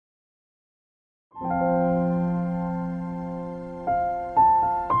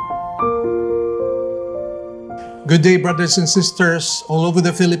Good day, brothers and sisters all over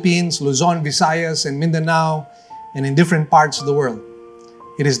the Philippines, Luzon, Visayas, and Mindanao, and in different parts of the world.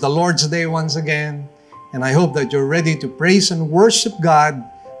 It is the Lord's Day once again, and I hope that you're ready to praise and worship God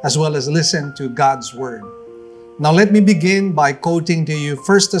as well as listen to God's Word. Now let me begin by quoting to you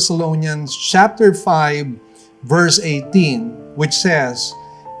 1 Thessalonians chapter 5, verse 18, which says,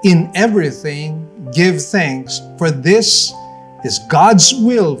 "In everything give thanks, for this is God's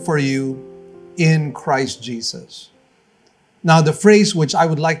will for you in Christ Jesus." Now the phrase which I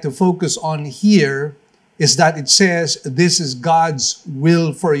would like to focus on here is that it says, this is God's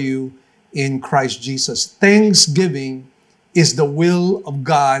will for you in Christ Jesus. Thanksgiving is the will of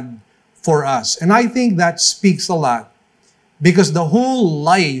God for us. And I think that speaks a lot because the whole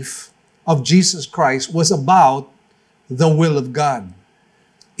life of Jesus Christ was about the will of God.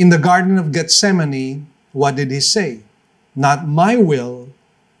 In the Garden of Gethsemane, what did he say? "Not my will,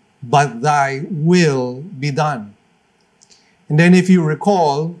 but thy will be done." And then if you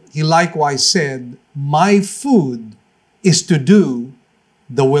recall, he likewise said, "My food is to do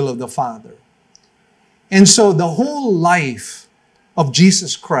the will of the Father." And so the whole life of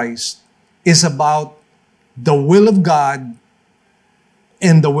Jesus Christ is about the will of God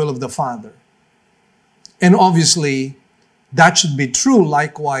and the will of the Father. And obviously, that should be true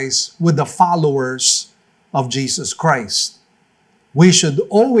likewise with the followers of Jesus Christ. We should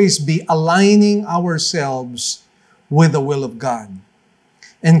always be aligning ourselves with the will of God.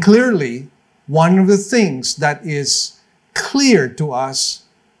 And clearly, one of the things that is clear to us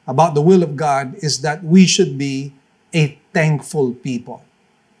about the will of God is that we should be a thankful people.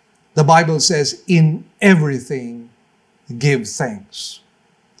 The Bible says, "In everything, give thanks."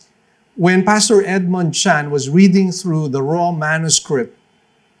 When Pastor Edmund Chan was reading through the raw manuscript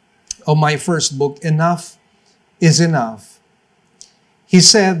of my first book, Enough is Enough, he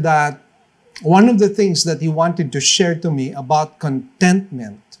said that one of the things that he wanted to share to me about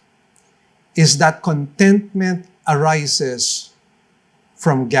contentment is that contentment arises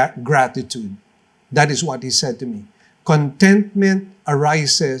from gratitude. That is what he said to me. Contentment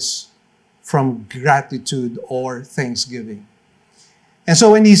arises from gratitude or thanksgiving. And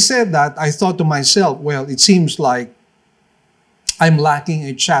so when he said that, I thought to myself, well, it seems like I'm lacking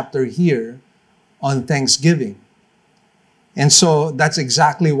a chapter here on thanksgiving. And so that's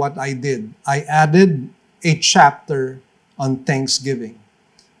exactly what I did. I added a chapter on thanksgiving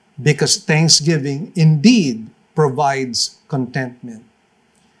because thanksgiving indeed provides contentment.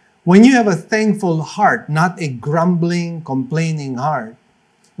 When you have a thankful heart, not a grumbling, complaining heart,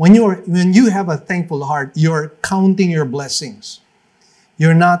 when you have a thankful heart, you're counting your blessings.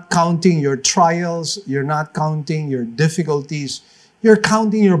 You're not counting your trials. You're not counting your difficulties. You're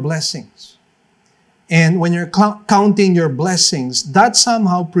counting your blessings. And when you're counting your blessings, that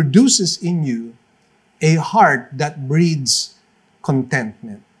somehow produces in you a heart that breeds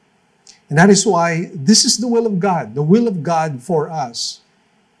contentment. And that is why this is the will of God. The will of God for us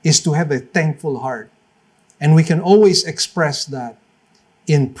is to have a thankful heart. And we can always express that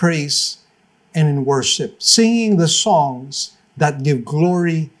in praise and in worship, singing the songs that give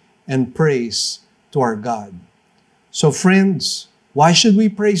glory and praise to our God. So friends, why should we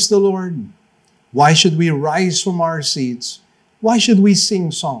praise the Lord? Why should we rise from our seats? Why should we sing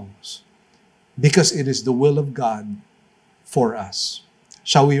songs? Because it is the will of God for us.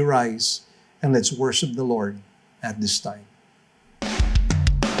 Shall we rise and let's worship the Lord at this time.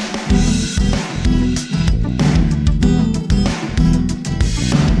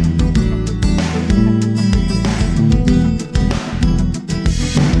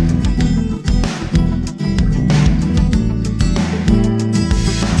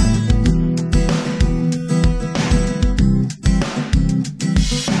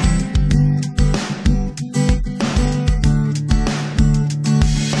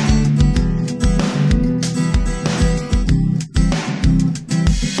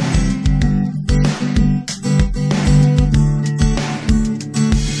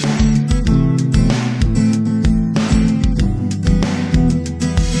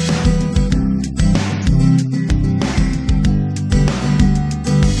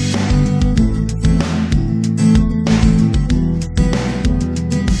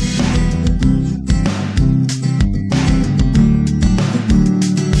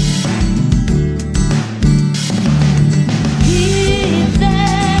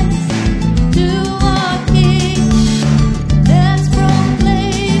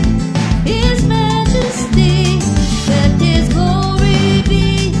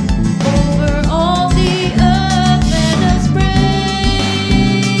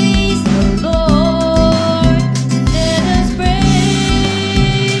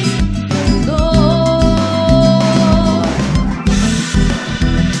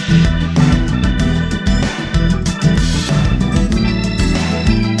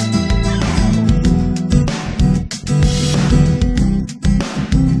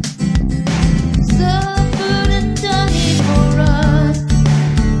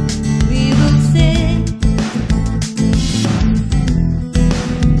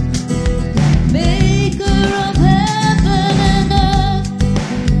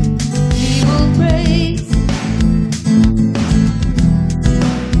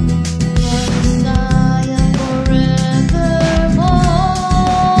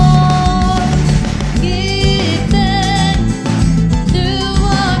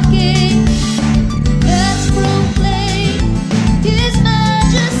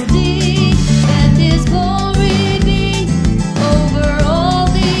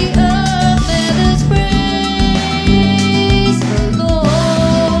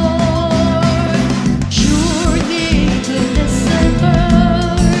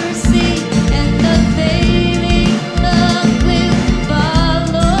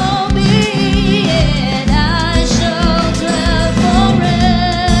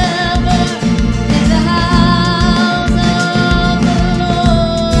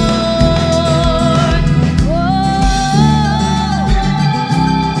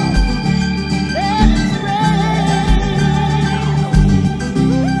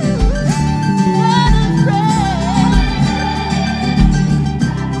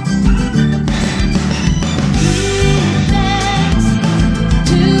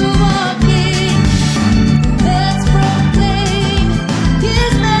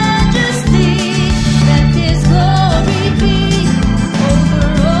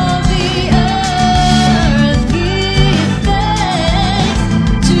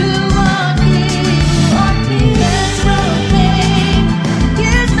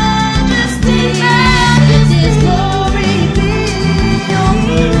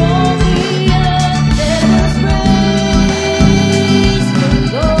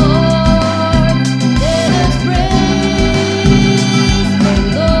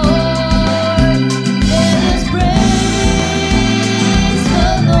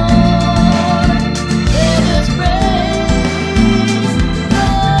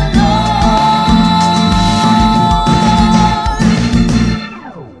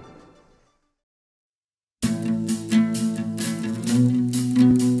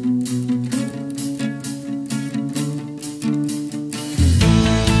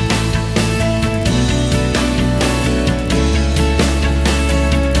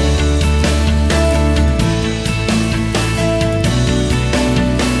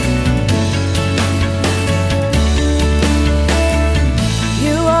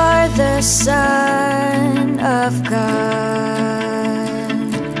 the Son of God,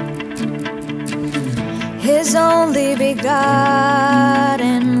 His only begotten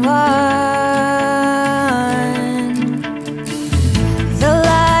One, the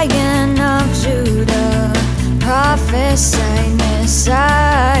Lion of Judah, prophesied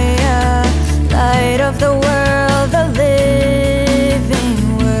Messiah, light of the world, the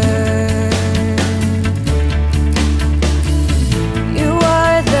living Word. You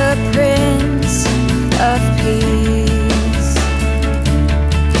are the Prince of Peace,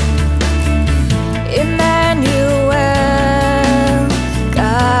 Emmanuel,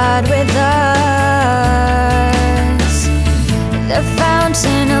 God with us, the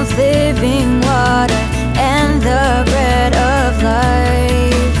fountain of living water and the bread of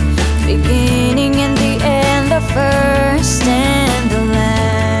life, beginning and the end, the first and the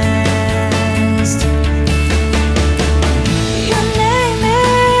last. Your name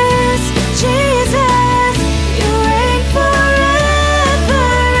is Jesus, you reign forever,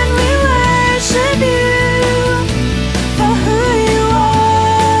 and we worship you for who you are.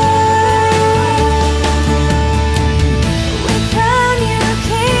 We crown you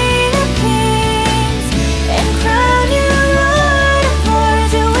King of Kings and crown you Lord of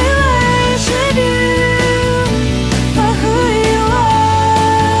Lords, and we worship you for who you are.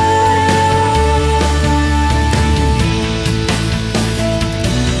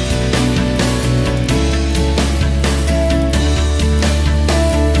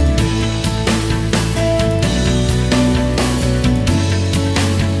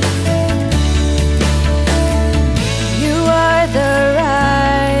 You are the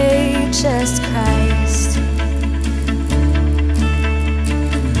righteous Christ,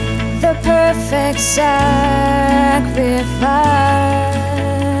 the perfect sacrifice,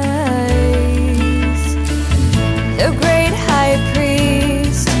 the great high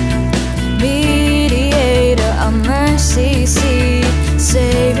priest, mediator, a mercy seat,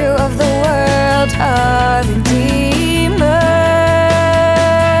 Savior of the world, our Redeemer.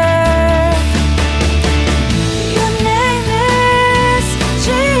 Your name is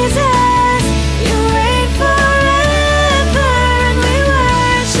Jesus, you reign forever, and we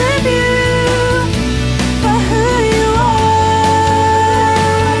worship you for who you are.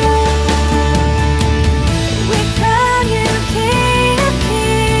 We crown you King of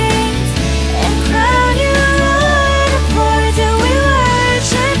Kings and crown you Lord of Lords, and we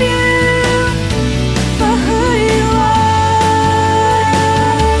worship you for who you are.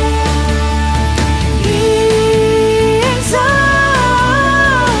 Be exalted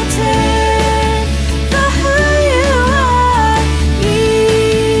for who you are. Be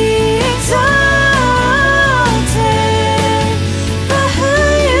exalted for who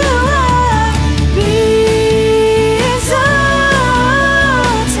you are. Be exalted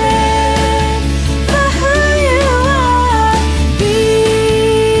for who you are. Be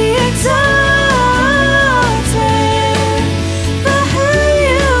exalted for who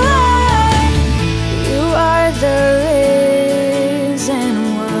you are. You are the risen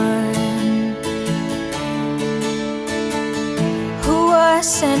one, who was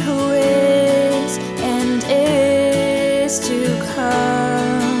and who is and is to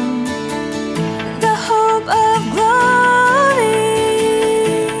come, the hope of glory,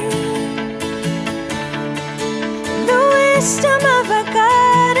 the wisdom of a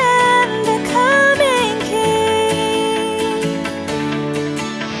God and the coming King.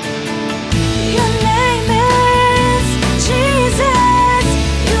 Your name is Jesus,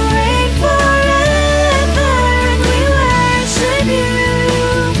 you reign forever, and we worship you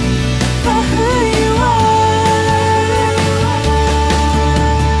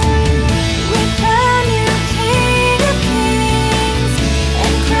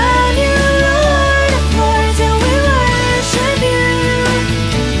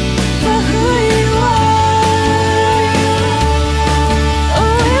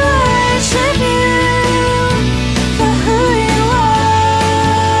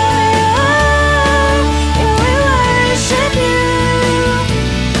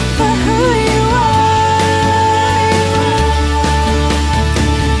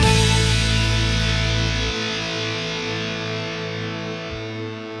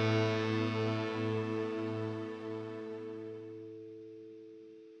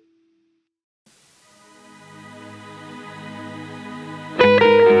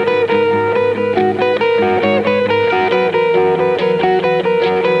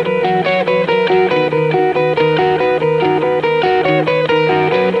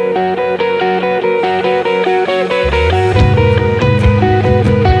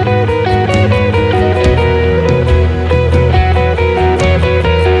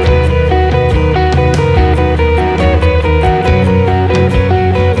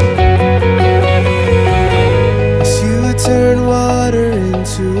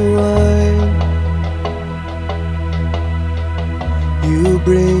You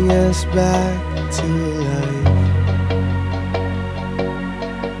bring us back to life.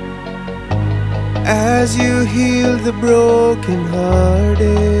 As you heal the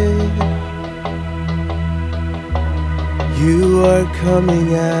brokenhearted, you are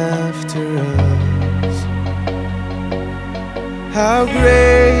coming after us. How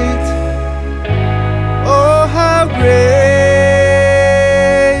great, oh how great,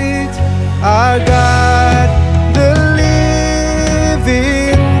 our God, the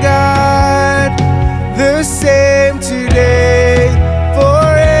living God, the same today,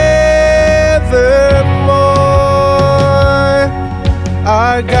 forevermore.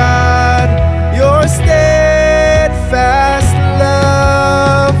 Our God, your steadfast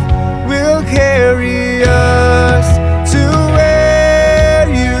love will carry us to where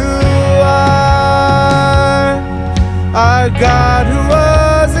you are. Our God who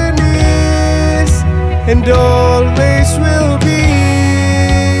was and is and always will be,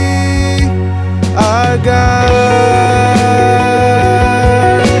 our God.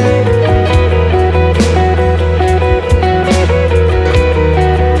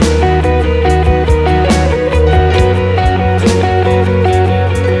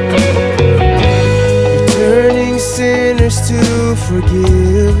 Returning sinners to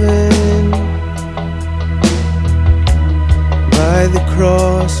forgiven by the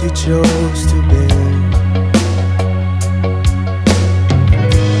cross you chose to bear.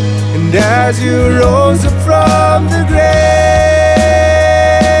 And as you rose up from the grave,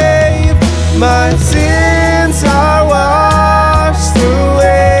 my sins are washed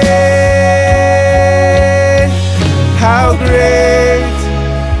away. How great,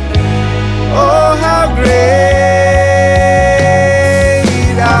 oh how great,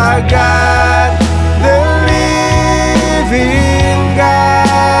 our God, the living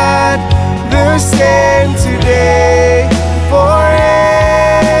God, the same today, forevermore.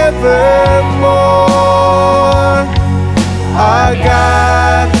 Our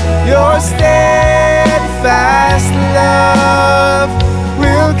God, your steadfast love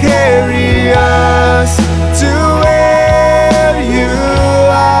will carry us to where you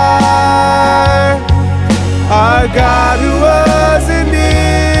are. Our God who was and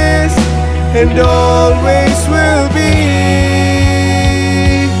is and always will be.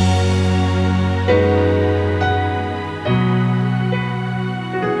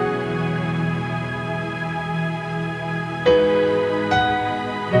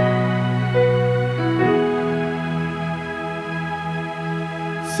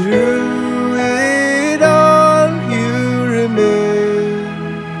 Through it all you remain.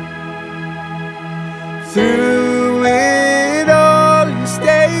 Through it all you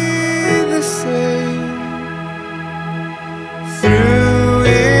stay the same. Through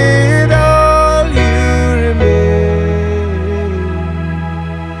it all you remain.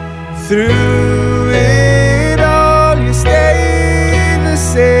 Through it all you stay the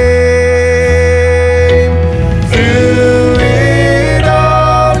same. Through it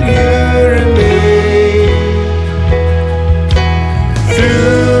all you remain.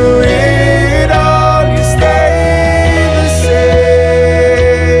 Through it all you stay the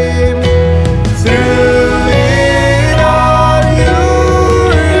same. Through it all you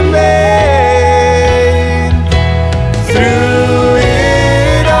remain. Through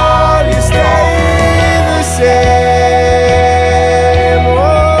it all you stay the same. Oh,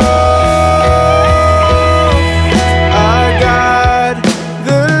 our God,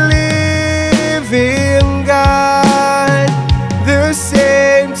 the living God, the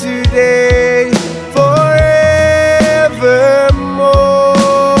same today, forevermore.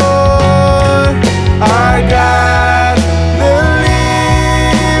 Our God, the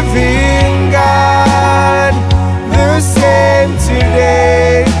living God, the same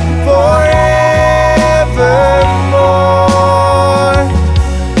today, forevermore.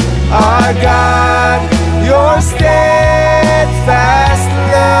 Our God, your steadfast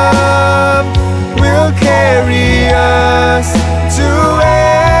love will carry us to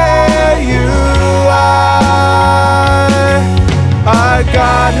where you are. Our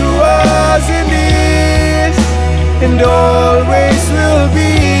God who was and is and always will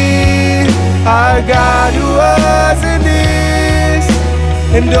be. Our God who was and is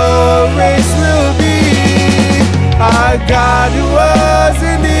and always will be. Our God who was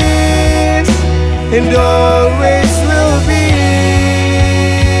and is and always will be.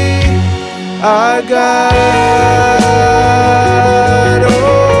 Our God, oh.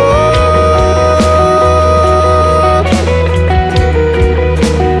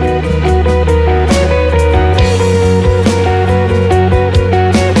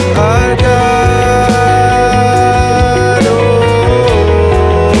 Our God, oh.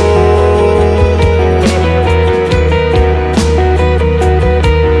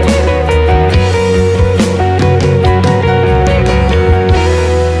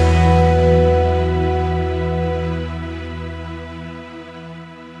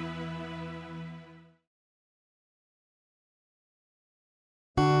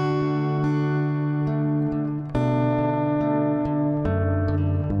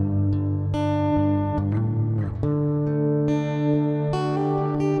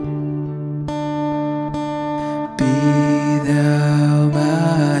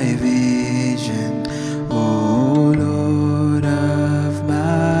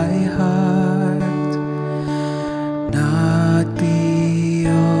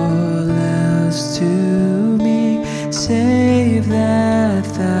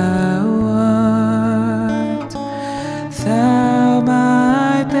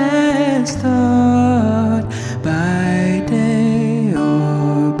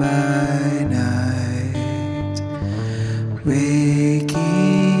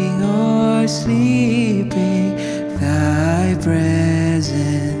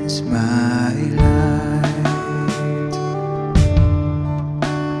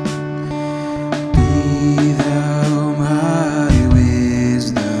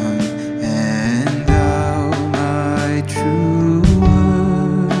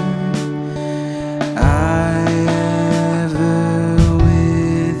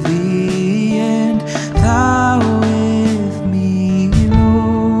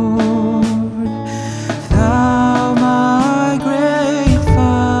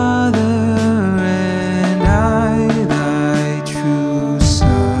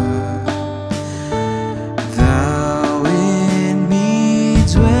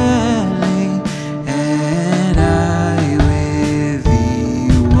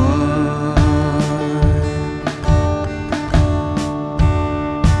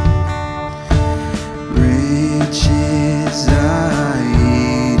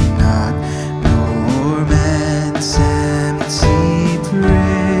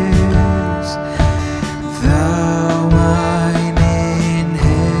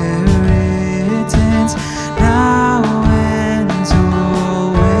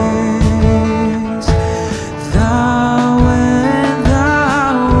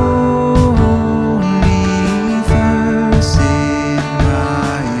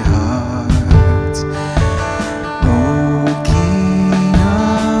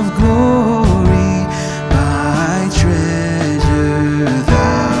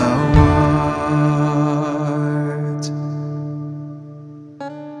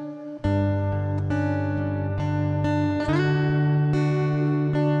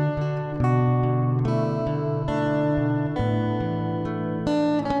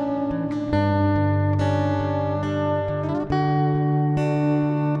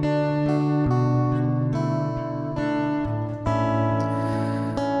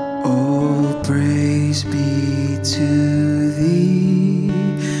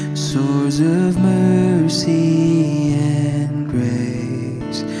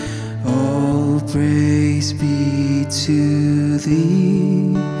 praise be to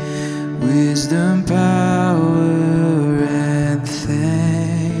thee, wisdom, power, and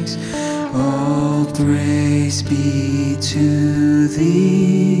thanks. All praise be to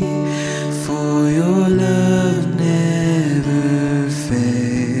thee, for your love never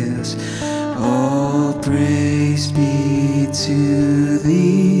fails. All praise be to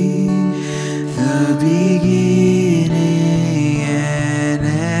thee, the beginning and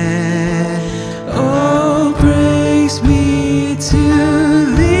end. All praise be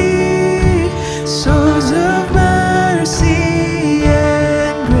to thee, source of mercy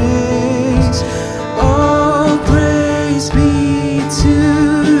and grace. All praise be to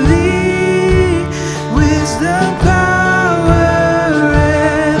thee, wisdom, power,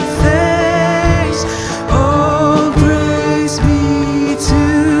 and thanks. All praise be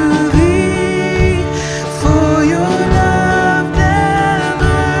to thee, for your love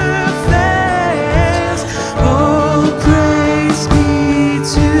never fails. All praise be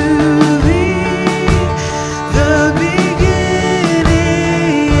to thee, the beginning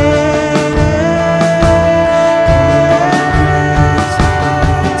and end.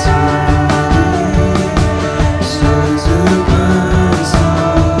 Sons of mercy,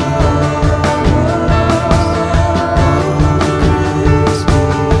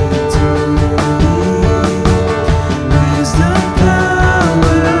 wisdom,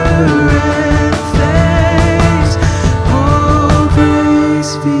 power, and thanks. All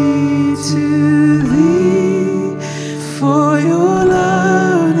praise be to thee, for your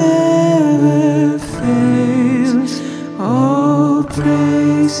love never fails. All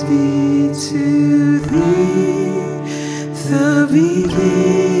praise be to thee, the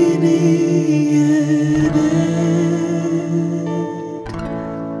beginning and end.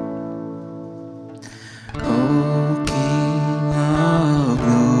 O King of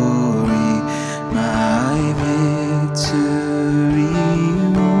glory, my victory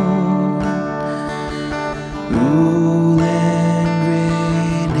won. Rule and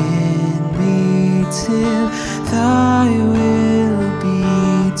reign in me till thy will be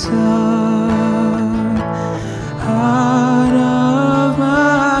done. Heart of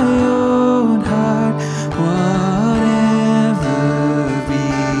my own heart, whatever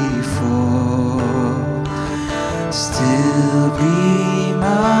before, still be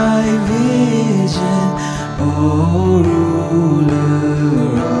my vision, O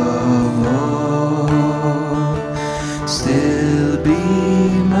ruler of all. Still be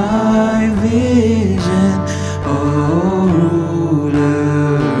my vision, O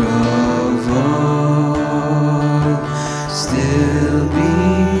ruler of all. Still be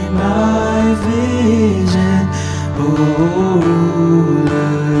my vision, O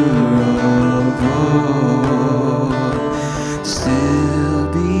ruler of all.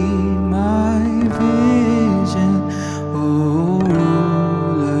 Still be my vision, O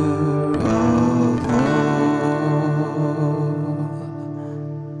ruler of all.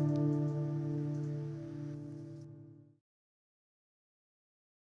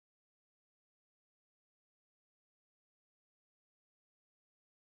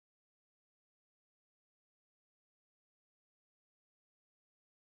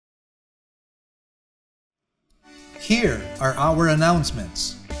 Here are our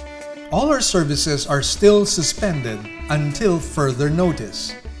announcements. All our services are still suspended until further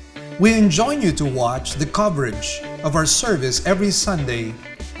notice. We enjoin you to watch the coverage of our service every Sunday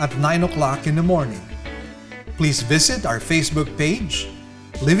at 9 o'clock in the morning. Please visit our Facebook page,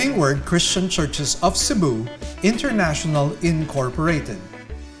 Living Word Christian Churches of Cebu International Incorporated,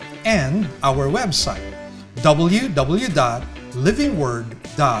 and our website,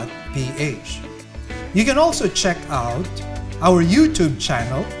 www.livingword.ph. You can also check out our YouTube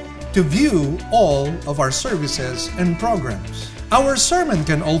channel to view all of our services and programs. Our sermon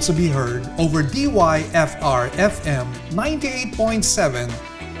can also be heard over DYFR FM 98.7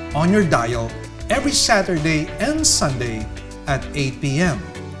 on your dial every Saturday and Sunday at 8 p.m.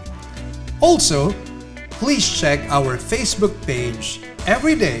 Also, please check our Facebook page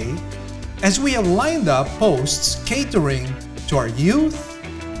every day as we have lined up posts catering to our youth,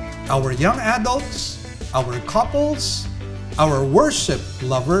 our young adults, our couples, our worship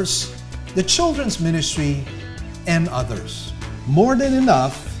lovers, the children's ministry, and others. More Than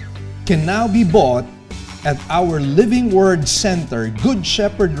Enough can now be bought at our Living Word Center, Good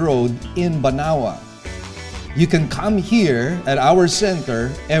Shepherd Road in Banawa. You can come here at our center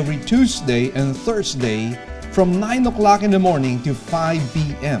every Tuesday and Thursday from 9 o'clock in the morning to 5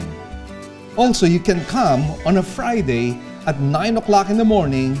 p.m. Also, you can come on a Friday at 9 o'clock in the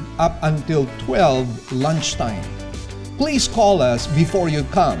morning up until 12 lunchtime. Please call us before you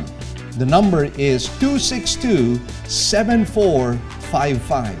come. The number is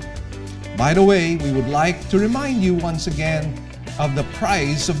 262-7455. By the way, we would like to remind you once again of the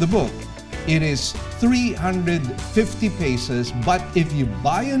price of the book. It is 350 pesos, but if you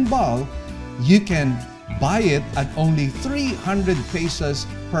buy in bulk, you can buy it at only 300 pesos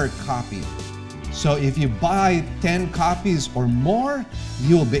per copy. So if you buy 10 copies or more,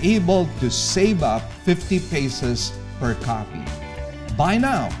 you'll be able to save up 50 pesos per copy. Buy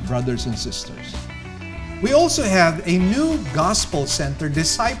now, brothers and sisters. We also have a new gospel-centered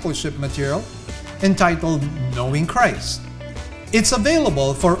discipleship material entitled Knowing Christ. It's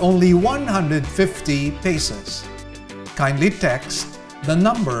available for only 150 pesos. Kindly text the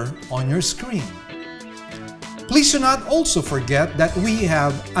number on your screen. Please do not also forget that we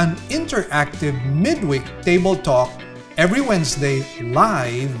have an interactive midweek table talk every Wednesday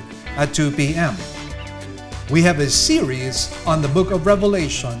live at 2 p.m. We have a series on the book of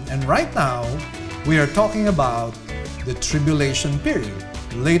Revelation, and right now we are talking about the tribulation period.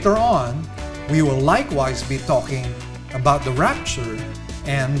 Later on, we will likewise be talking about the rapture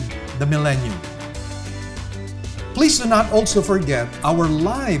and the millennium. Please do not also forget our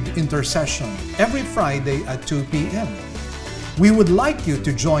live intercession every Friday at 2 p.m. We would like you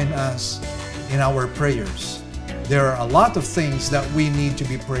to join us in our prayers. There are a lot of things that we need to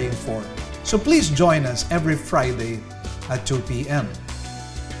be praying for. So please join us every Friday at 2 p.m.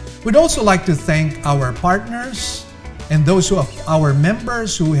 We'd also like to thank our partners and those who are our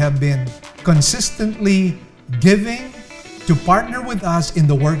members who have been consistently giving to partner with us in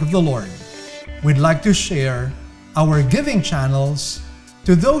the work of the Lord. We'd like to share our giving channels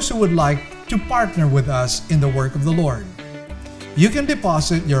to those who would like to partner with us in the work of the Lord. You can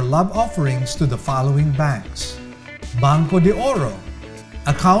deposit your love offerings to the following banks: Banco de Oro.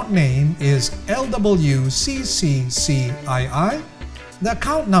 Account name is LWCCCII. The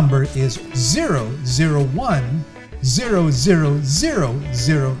account number is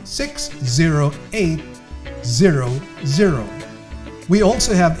 00100060800. We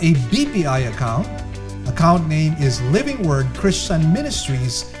also have a BPI account. Account name is Living Word Christian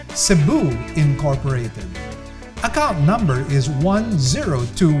Ministries, Cebu Incorporated. Account number is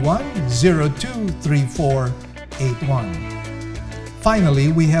 1021023481.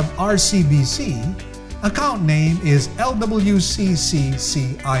 Finally, we have RCBC. Account name is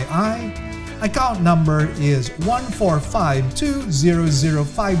LWCCCII. Account number is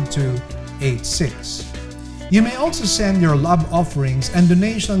 14520052886. You may also send your love offerings and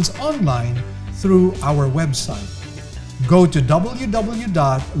donations online through our website. Go to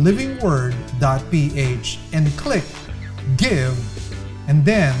www.livingword.ph and click Give, and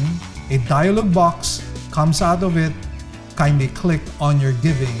then a dialog box comes out of it. Kindly click on your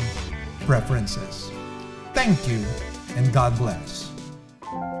giving preferences. Thank you, and God bless.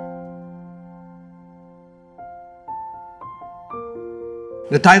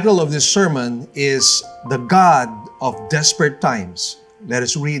 The title of this sermon is The God of Desperate Times. Let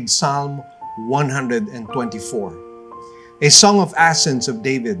us read Psalm 124. A song of ascents of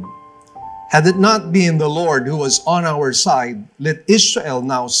David. Had it not been the Lord who was on our side, let Israel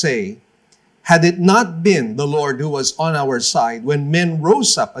now say, had it not been the Lord who was on our side when men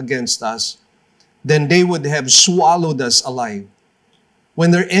rose up against us, then they would have swallowed us alive.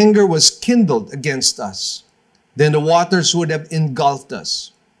 When their anger was kindled against us, then the waters would have engulfed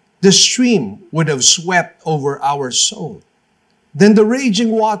us. The stream would have swept over our soul. Then the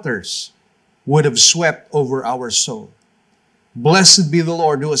raging waters would have swept over our soul. Blessed be the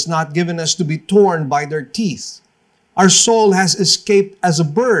Lord who has not given us to be torn by their teeth. Our soul has escaped as a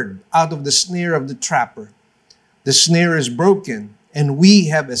bird out of the snare of the trapper. The snare is broken, and we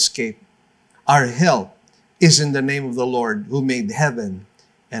have escaped. Our help is in the name of the Lord who made heaven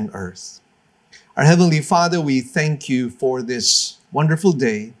and earth. Our Heavenly Father, we thank you for this wonderful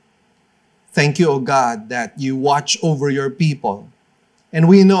day. Thank you, O God, that you watch over your people. And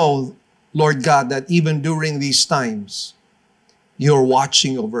we know, Lord God, that even during these times, you're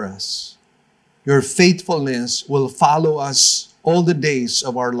watching over us. Your faithfulness will follow us all the days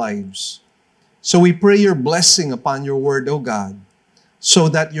of our lives. So we pray your blessing upon your word, O God, so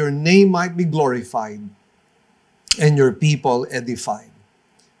that your name might be glorified and your people edified.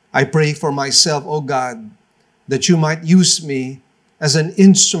 I pray for myself, O God, that you might use me as an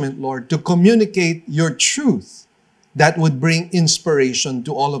instrument, Lord, to communicate your truth that would bring inspiration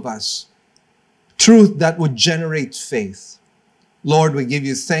to all of us. Truth that would generate faith. Lord, we give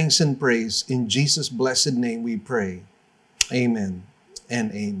you thanks and praise. In Jesus' blessed name we pray. Amen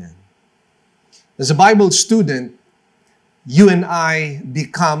and amen. As a Bible student, you and I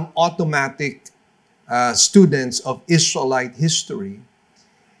become automatic students of Israelite history.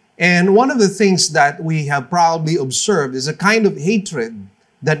 And one of the things that we have probably observed is a kind of hatred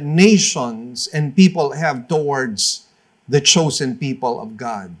that nations and people have towards the chosen people of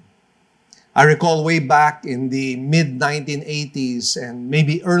God. I recall way back in the mid-1980s and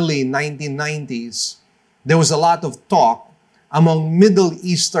maybe early 1990s, there was a lot of talk among Middle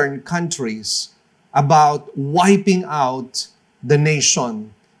Eastern countries about wiping out the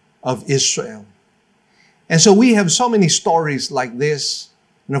nation of Israel. And so we have so many stories like this.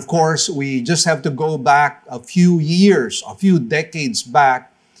 And of course, we just have to go back a few years, a few decades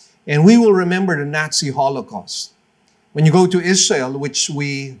back, and we will remember the Nazi Holocaust. When you go to Israel, which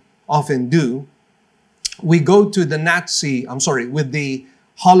we often do, we go to with the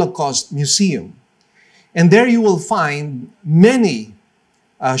Holocaust Museum. And there you will find many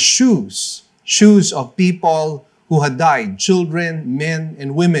shoes of people who had died, children, men,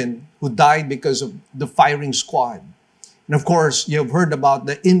 and women who died because of the firing squad. And of course, you have heard about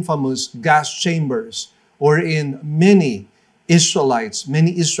the infamous gas chambers, wherein many Israelites,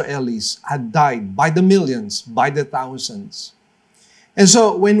 many Israelis had died by the millions, by the thousands. And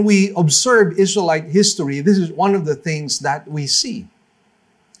so when we observe Israelite history, this is one of the things that we see.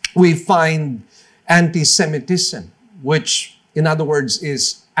 We find anti-Semitism, which in other words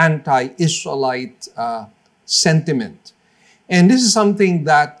is anti-Israelite sentiment. And this is something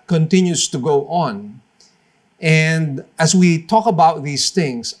that continues to go on. And as we talk about these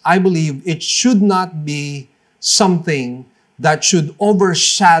things, I believe it should not be something that should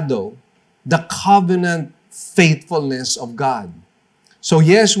overshadow the covenant faithfulness of God. So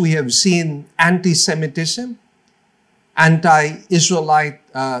yes, we have seen anti-Semitism, anti-Israelite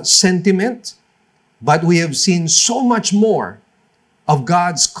sentiment, but we have seen so much more of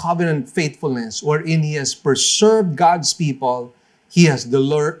God's covenant faithfulness, wherein He has preserved God's people, He has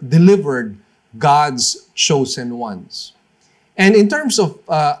delivered God's chosen ones. And in terms of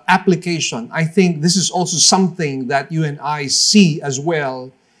application, I think this is also something that you and I see as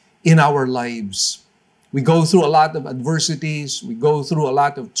well in our lives. We go through a lot of adversities, we go through a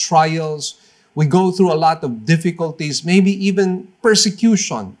lot of trials, we go through a lot of difficulties, maybe even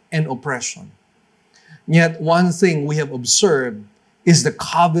persecution and oppression. Yet one thing we have observed is the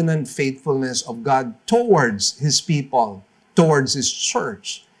covenant faithfulness of God towards His people, towards His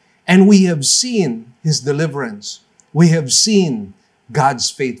church. And we have seen His deliverance. We have seen God's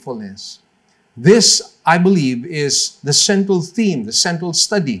faithfulness. This, I believe, is the central theme, the central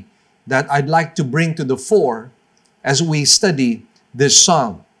study that I'd like to bring to the fore as we study this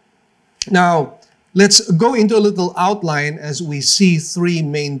psalm. Now, let's go into a little outline as we see three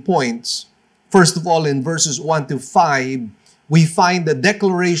main points. First of all, in verses 1 to 5, we find the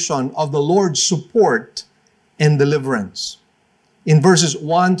declaration of the Lord's support and deliverance. In verses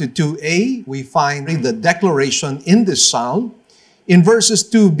 1 to 2a, we find the declaration in this psalm. In verses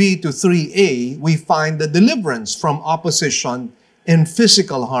 2b to 3a, we find the deliverance from opposition and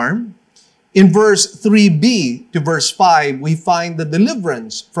physical harm. In verse 3b to verse 5, we find the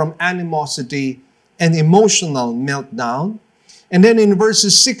deliverance from animosity and emotional meltdown. And then in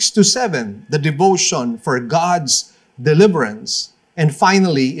verses 6 to 7, the devotion for God's deliverance. And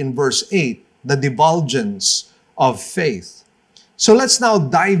finally, in verse 8, the divulgence of faith. So let's now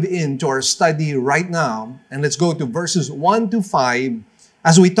dive into our study right now, and let's go to verses 1 to 5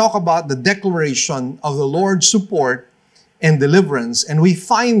 as we talk about the declaration of the Lord's support and deliverance. And we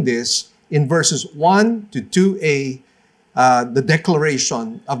find this in verses 1 to 2a, the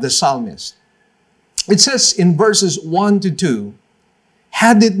declaration of the psalmist. It says in verses 1 to 2,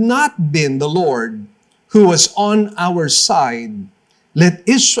 "Had it not been the Lord who was on our side, let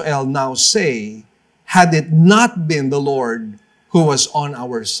Israel now say, had it not been the Lord who was on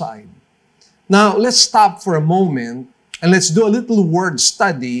our side." Now, let's stop for a moment and let's do a little word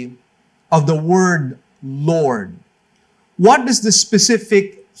study of the word Lord. What is the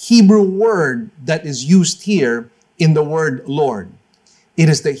specific Hebrew word that is used here in the word Lord? It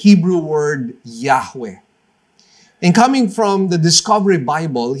is the Hebrew word Yahweh. And coming from the Discovery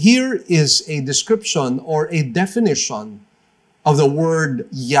Bible, here is a description or a definition of the word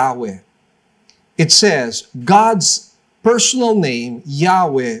Yahweh. It says, God's personal name,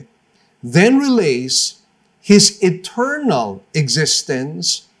 Yahweh, then relays His eternal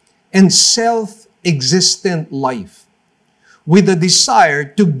existence and self-existent life with the desire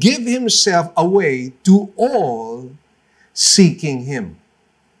to give Himself away to all seeking Him.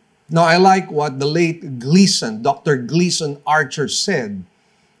 Now, I like what the late Gleason, Dr. Gleason Archer said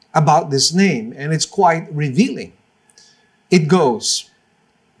about this name, and it's quite revealing. It goes,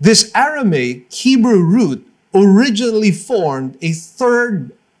 "This Aramaic Hebrew root originally formed a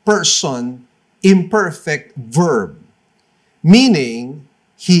third-person imperfect verb, meaning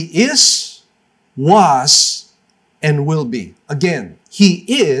He is, was, and will be. Again, He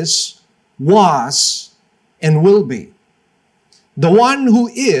is, was, and will be. The one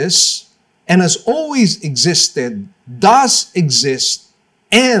who is and has always existed, does exist,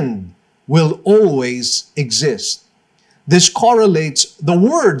 and will always exist. This correlates the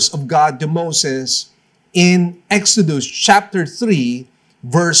words of God to Moses in Exodus chapter 3,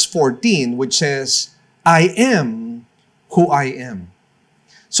 verse 14, which says, I am who I am.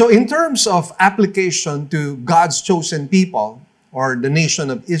 So in terms of application to God's chosen people, or the nation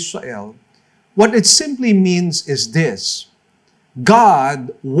of Israel, what it simply means is this: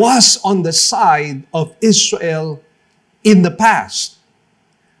 God was on the side of Israel in the past.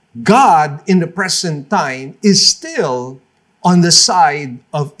 God in the present time is still on the side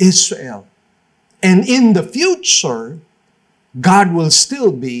of Israel. And in the future, God will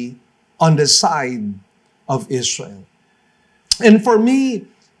still be on the side of Israel. And for me,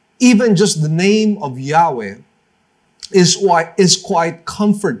 even just the name of Yahweh is quite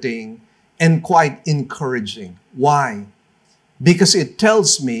comforting and quite encouraging. Why? Because it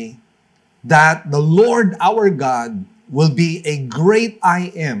tells me that the Lord our God will be a great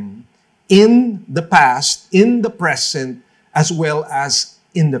I am in the past, in the present, as well as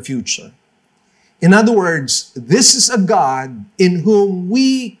in the future. In other words, this is a God in whom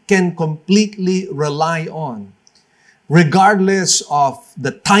we can completely rely on, regardless of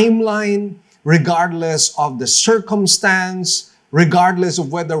the timeline, regardless of the circumstance, regardless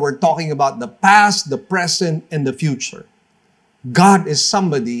of whether we're talking about the past, the present, and the future. God is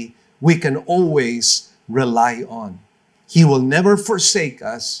somebody we can always rely on. He will never forsake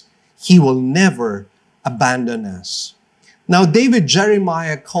us. He will never abandon us. Now, David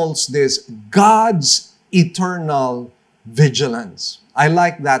Jeremiah calls this God's eternal vigilance. I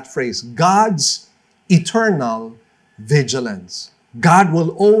like that phrase, God's eternal vigilance. God will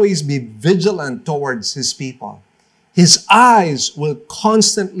always be vigilant towards His people. His eyes will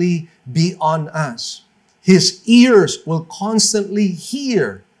constantly be on us. His ears will constantly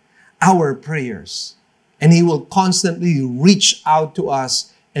hear our prayers. And He will constantly reach out to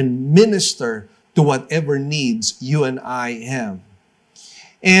us and minister to whatever needs you and I have.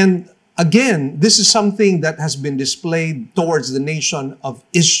 And again, this is something that has been displayed towards the nation of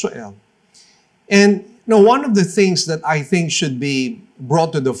Israel. And one of the things that I think should be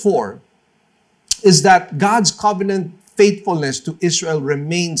brought to the fore is that God's covenant faithfulness to Israel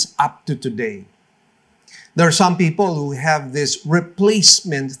remains up to today. There are some people who have this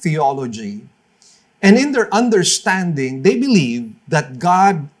replacement theology, and in their understanding, they believe that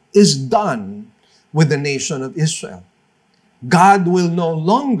God is done with the nation of Israel. God will no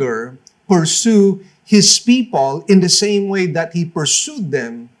longer pursue His people in the same way that He pursued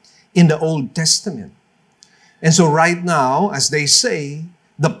them in the Old Testament. And so right now, as they say,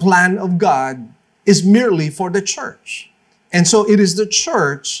 the plan of God is merely for the church. And so it is the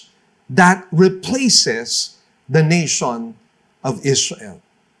church that replaces the nation of Israel.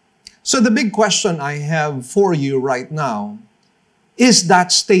 So the big question I have for you right now, is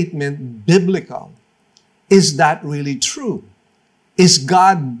that statement biblical? Is that really true? Is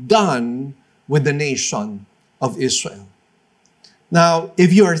God done with the nation of Israel? Now,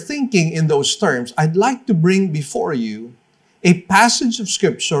 if you are thinking in those terms, I'd like to bring before you a passage of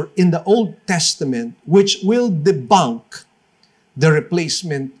Scripture in the Old Testament which will debunk the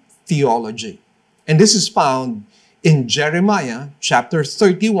replacement theology. And this is found in Jeremiah chapter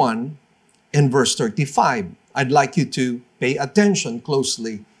 31 and verse 35. I'd like you to pay attention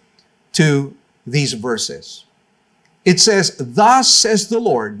closely to these verses. It says, "Thus says the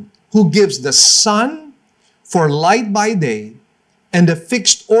Lord, who gives the sun for light by day, and the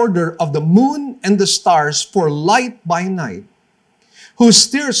fixed order of the moon and the stars for light by night, who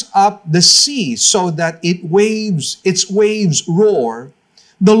stirs up the sea so that its waves roar.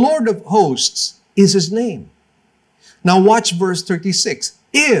 The Lord of hosts is His name." Now watch verse 36.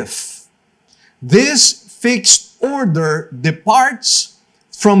 "If this fixed order departs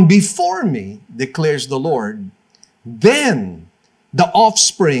from before me, declares the Lord, then the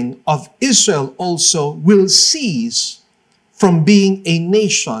offspring of Israel also will cease from being a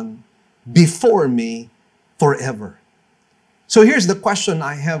nation before me forever." So here's the question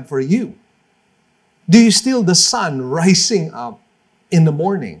I have for you. Do you see the sun rising up in the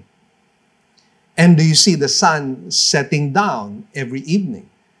morning? And do you see the sun setting down every evening?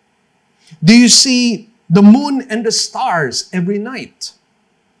 Do you see the moon and the stars every night?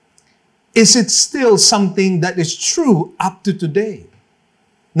 Is it still something that is true up to today?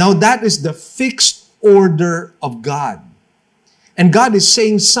 Now that is the fixed order of God. And God is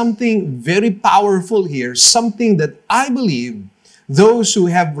saying something very powerful here, something that I believe those who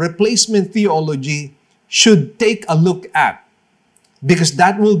have replacement theology should take a look at, because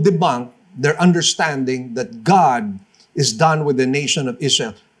that will debunk their understanding that God is done with the nation of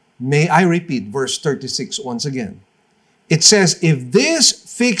Israel. May I repeat verse 36 once again. It says, if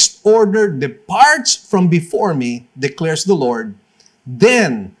this fixed order departs from before me, declares the Lord,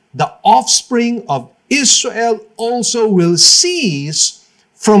 then the offspring of Israel also will cease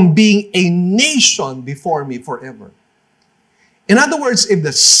from being a nation before me forever. In other words, if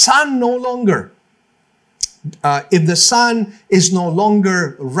the sun is no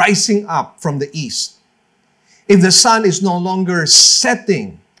longer rising up from the east, if the sun is no longer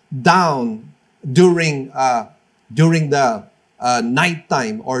setting down during the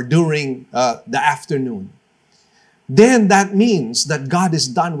nighttime or during the afternoon, then that means that God is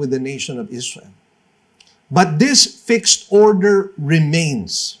done with the nation of Israel. But this fixed order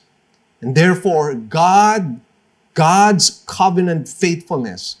remains. And therefore, God's covenant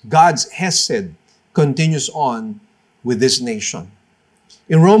faithfulness, God's hesed, continues on with this nation.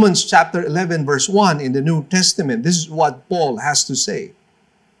 In Romans chapter 11, verse 1 in the New Testament, this is what Paul has to say.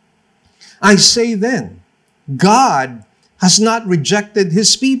 I say then, God has not rejected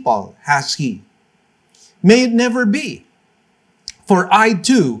his people, has he? May it never be. For I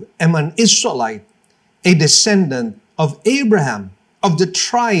too am an Israelite, a descendant of Abraham, of the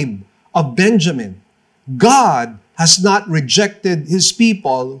tribe of Benjamin. God has not rejected his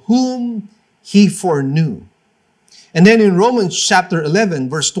people whom he foreknew. And then in Romans chapter 11,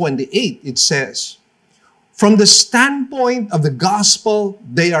 verse 28, it says, from the standpoint of the gospel,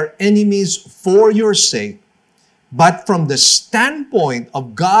 they are enemies for your sake, but from the standpoint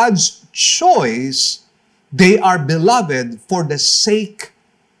of God's choice, they are beloved for the sake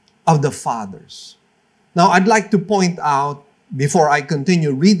of the fathers. Now, I'd like to point out, before I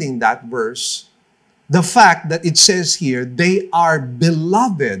continue reading that verse, the fact that it says here, they are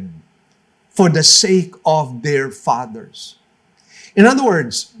beloved for the sake of their fathers. In other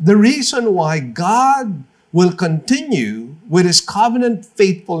words, the reason why God will continue with his covenant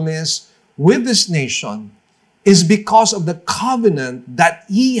faithfulness with this nation is because of the covenant that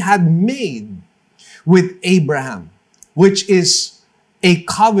he had made with Abraham, which is a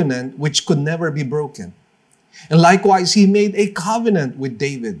covenant which could never be broken. And likewise, he made a covenant with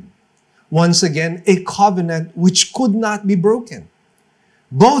David. Once again, a covenant which could not be broken.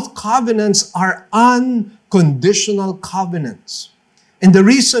 Both covenants are unconditional covenants. And the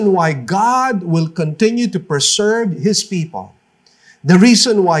reason why God will continue to preserve his people, the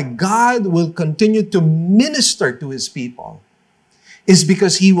reason why God will continue to minister to his people, is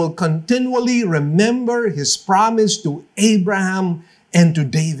because he will continually remember his promise to Abraham and to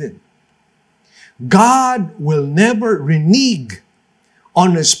David. God will never renege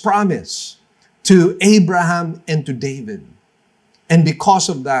on his promise to Abraham and to David. And because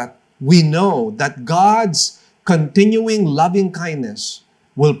of that, we know that God's continuing loving kindness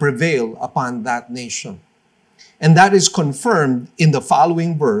will prevail upon that nation. And that is confirmed in the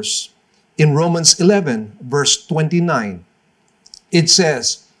following verse, in Romans 11, verse 29. It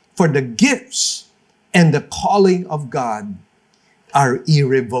says, for the gifts and the calling of God are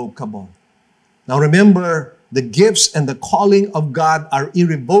irrevocable. Now remember, the gifts and the calling of God are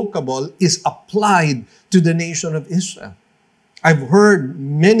irrevocable is applied to the nation of Israel. I've heard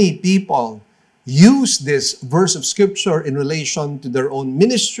many people use this verse of scripture in relation to their own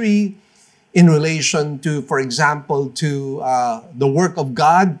ministry, in relation to, for example, to the work of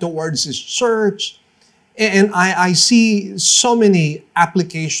God towards his church. And I see so many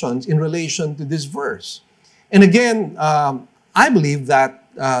applications in relation to this verse. And again, I believe that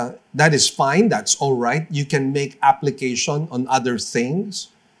that is fine. That's all right. You can make application on other things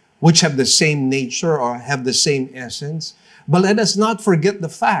which have the same nature or have the same essence. But let us not forget the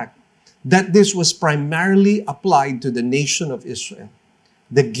fact that this was primarily applied to the nation of Israel.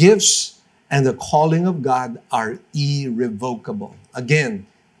 The gifts and the calling of God are irrevocable. Again,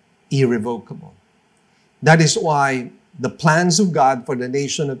 irrevocable. That is why the plans of God for the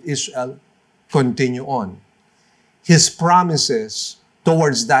nation of Israel continue on. His promises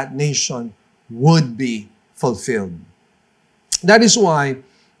towards that nation would be fulfilled. That is why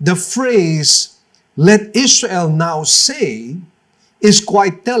the phrase, let Israel now say, is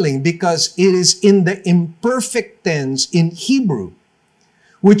quite telling, because it is in the imperfect tense in Hebrew,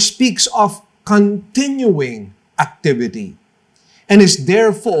 which speaks of continuing activity and is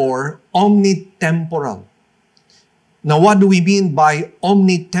therefore omnitemporal. Now, what do we mean by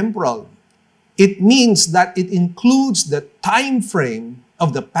omnitemporal? It means that it includes the time frame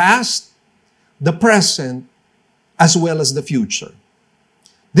of the past, the present, as well as the future.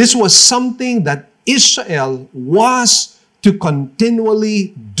 This was something that Israel was to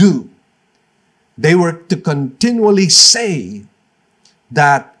continually do. They were to continually say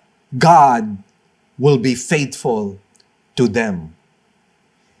that God will be faithful to them.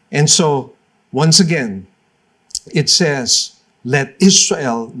 And so, once again, it says, let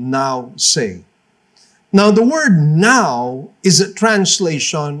Israel now say. Now, the word now is a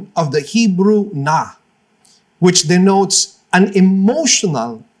translation of the Hebrew na, which denotes an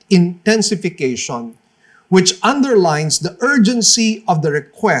emotional intensification, which underlines the urgency of the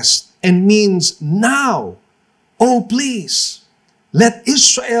request and means now, oh please, let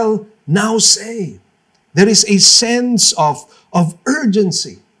Israel now say. There is a sense of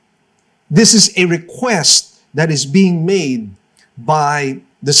urgency. This is a request that is being made by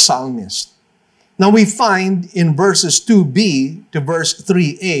the psalmist. Now we find in verses 2b to verse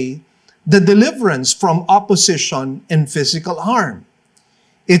 3a the deliverance from opposition and physical harm.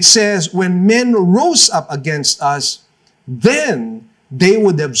 It says, when men rose up against us, then they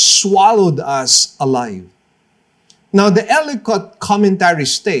would have swallowed us alive. Now the Ellicott commentary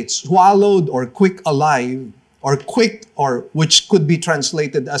states, swallowed or quick alive, or quick, or which could be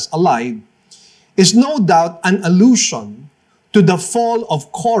translated as alive, is no doubt an allusion to the fall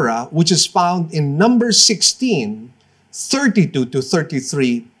of Korah, which is found in Numbers 16, 32 to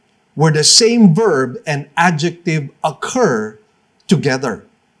 33, where the same verb and adjective occur together.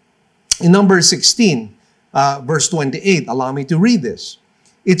 In Numbers 16, verse 28, allow me to read this.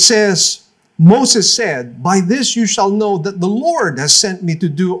 It says, Moses said, by this you shall know that the Lord has sent me to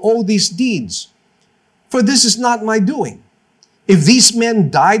do all these deeds, for this is not my doing. If these men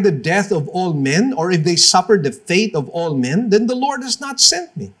die the death of all men, or if they suffer the fate of all men, then the Lord has not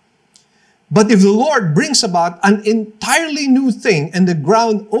sent me. But if the Lord brings about an entirely new thing, and the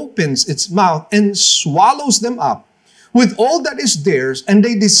ground opens its mouth and swallows them up with all that is theirs, and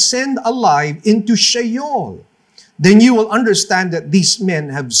they descend alive into Sheol, then you will understand that these men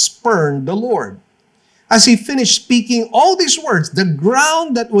have spurned the Lord. As he finished speaking all these words, the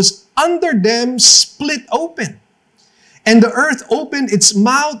ground that was under them split open. And the earth opened its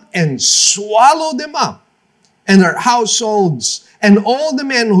mouth and swallowed them up, and their households, and all the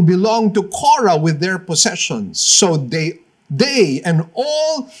men who belonged to Korah with their possessions. So they and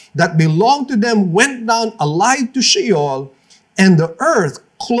all that belonged to them went down alive to Sheol, and the earth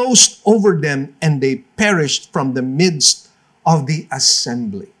closed over them, and they perished from the midst of the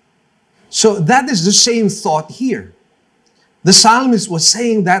assembly. So that is the same thought here. The psalmist was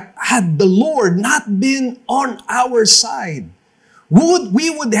saying that had the Lord not been on our side, we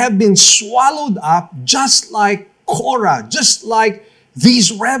would have been swallowed up just like Korah, just like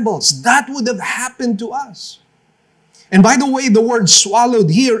these rebels. That would have happened to us. And by the way, the word swallowed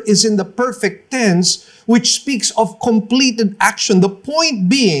here is in the perfect tense, which speaks of completed action. The point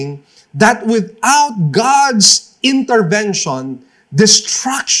being that without God's intervention,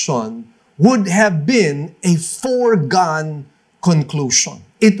 destruction would have been a foregone conclusion.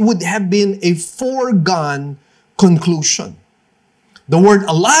 It would have been a foregone conclusion. The word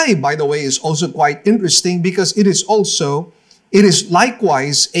alive, by the way, is also quite interesting because it is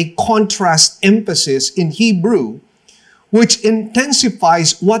likewise a contrast emphasis in Hebrew, which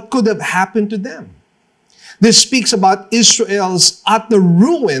intensifies what could have happened to them. This speaks about Israel's utter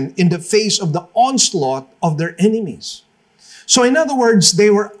ruin in the face of the onslaught of their enemies. So in other words, they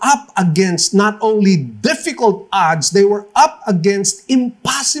were up against not only difficult odds, they were up against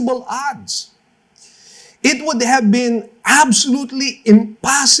impossible odds. It would have been absolutely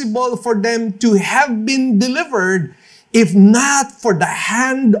impossible for them to have been delivered if not for the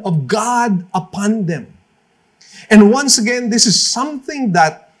hand of God upon them. And once again, this is something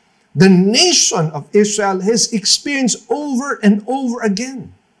that the nation of Israel has experienced over and over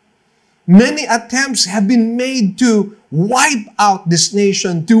again. Many attempts have been made to wipe out this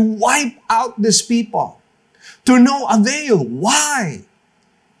nation, to wipe out this people, to no avail. Why?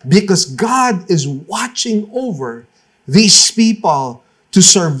 Because God is watching over these people to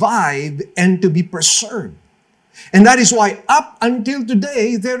survive and to be preserved. And that is why up until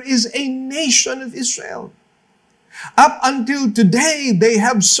today, there is a nation of Israel. Up until today, they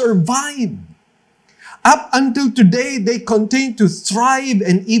have survived. Up until today, they continue to thrive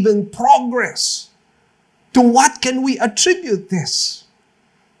and even progress. To what can we attribute this?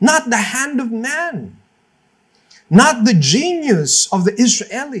 Not the hand of man, not the genius of the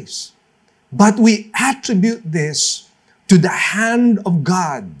Israelis, but we attribute this to the hand of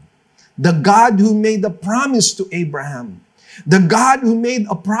God, the God who made a promise to Abraham, the God who made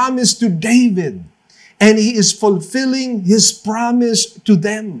a promise to David, and He is fulfilling His promise to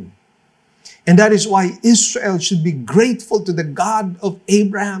them. And that is why Israel should be grateful to the God of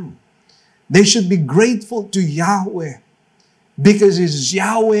Abraham. They should be grateful to Yahweh. because it's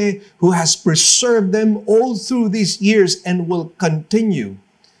Yahweh who has preserved them all through these years and will continue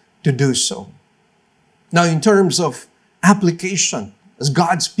to do so. Now, in terms of application, as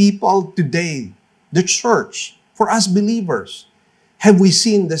God's people today, the church, for us believers, have we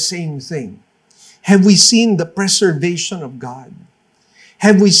seen the same thing? Have we seen the preservation of God?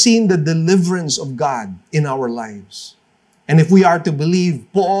 Have we seen the deliverance of God in our lives? And if we are to believe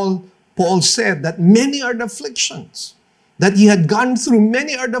Paul said that many are the afflictions, that he had gone through,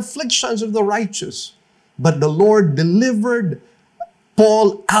 many are the afflictions of the righteous, but the Lord delivered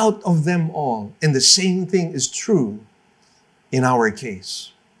Paul out of them all. And the same thing is true in our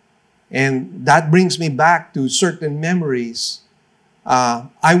case. And that brings me back to certain memories.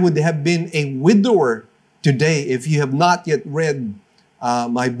 I would have been a widower today if you have not yet read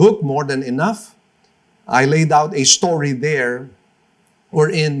my book, More Than Enough. I laid out a story there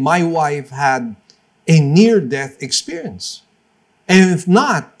wherein my wife had a near-death experience. And if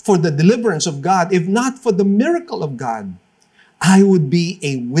not for the deliverance of God, if not for the miracle of God, I would be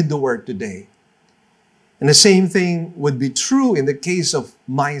a widower today. And the same thing would be true in the case of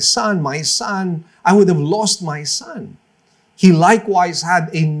my son. My son, I would have lost my son. He likewise had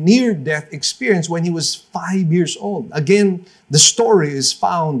a near-death experience when he was 5 years old. Again, the story is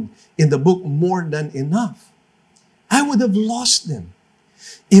found in the book More Than Enough. I would have lost him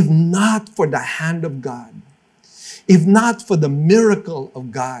if not for the hand of God, if not for the miracle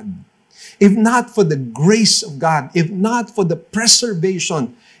of God, if not for the grace of God, if not for the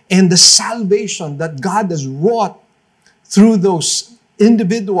preservation and the salvation that God has wrought through those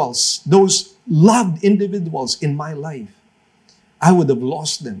individuals, those loved individuals in my life, I would have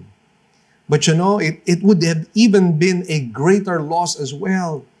lost them. But you know, it would have even been a greater loss as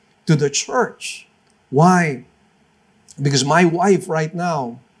well to the church. Why? Because my wife right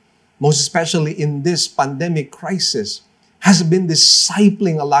now, most especially in this pandemic crisis, has been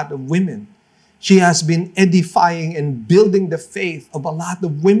discipling a lot of women. She has been edifying and building the faith of a lot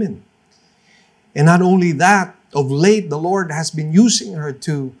of women. And not only that, of late, the Lord has been using her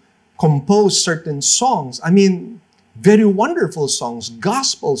to compose certain songs. I mean, very wonderful songs,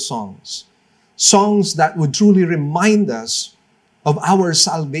 gospel songs, songs that would truly remind us of our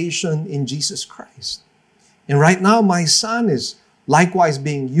salvation in Jesus Christ. And right now, my son is likewise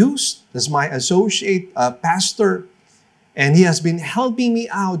being used as my associate pastor, and he has been helping me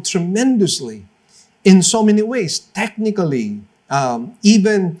out tremendously in so many ways, technically,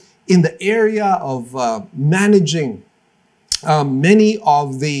 even in the area of managing many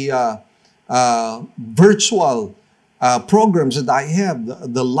of the virtual programs that I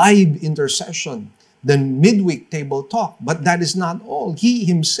have, the live intercession, the midweek table talk. But that is not all. He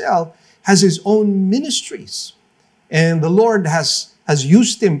himself has his own ministries. And the Lord has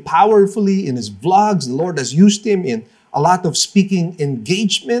used him powerfully in his vlogs. The Lord has used him in a lot of speaking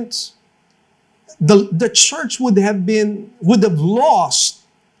engagements. The church would have lost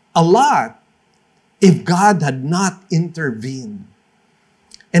a lot if God had not intervened.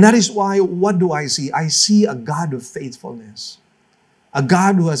 And that is why, what do I see? I see a God of faithfulness. A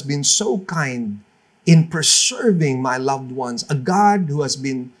God who has been so kind in preserving my loved ones. A God who has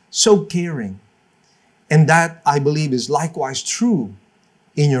been so caring. And that, I believe, is likewise true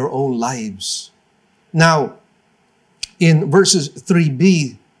in your own lives. Now, in verses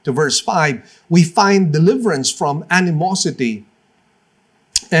 3b to verse 5, we find deliverance from animosity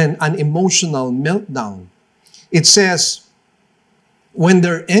and an emotional meltdown. It says, when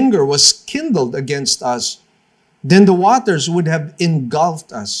their anger was kindled against us, then the waters would have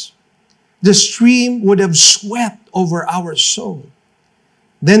engulfed us. The stream would have swept over our soul.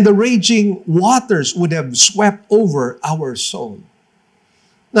 Then the raging waters would have swept over our soul.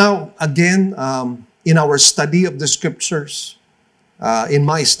 Now, again, in our study of the scriptures, in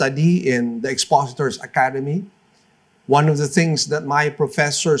my study in the Expositors Academy, one of the things that my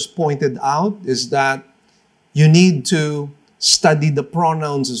professors pointed out is that you need to study the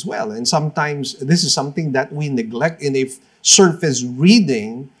pronouns as well. And sometimes this is something that we neglect in a surface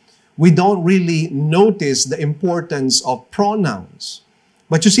reading. We don't really notice the importance of pronouns.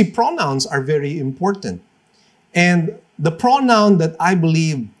 But you see, pronouns are very important. And the pronoun that I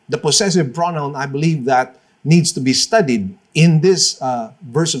believe, the possessive pronoun I believe that needs to be studied in this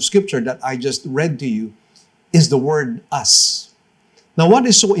verse of scripture that I just read to you is the word us. Now, what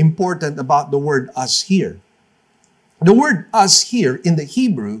is so important about the word us here? The word us here in the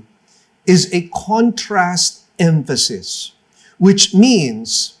Hebrew is a contrast emphasis, which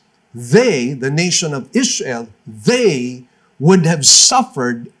means they, the nation of Israel, they would have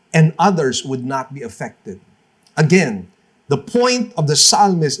suffered and others would not be affected. Again, the point of the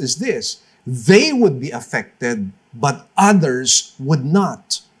psalmist is this: they would be affected but others would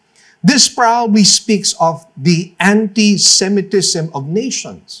not. This probably speaks of the anti-Semitism of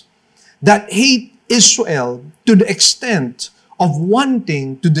nations that hate Israel to the extent of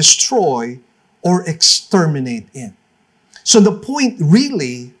wanting to destroy or exterminate it. So the point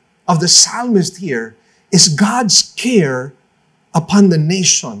really of the psalmist here is God's care upon the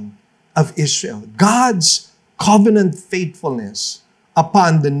nation of Israel. God's covenant faithfulness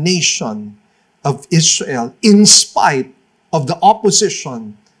upon the nation of Israel in spite of the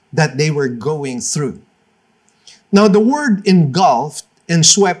opposition that they were going through. Now, the word engulfed and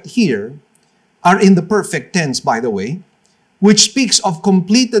swept here are in the perfect tense, by the way, which speaks of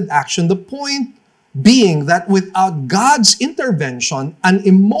completed action. The point being that without God's intervention, an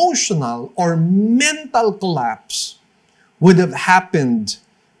emotional or mental collapse would have happened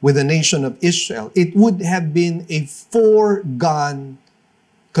with the nation of Israel. It would have been a foregone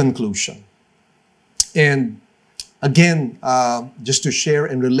conclusion. And again, just to share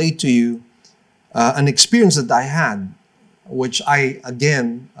and relate to you an experience that I had, which I,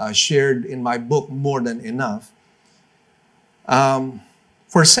 again, shared in my book, More Than Enough.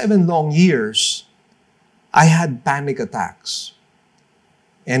 For 7 long years, I had panic attacks.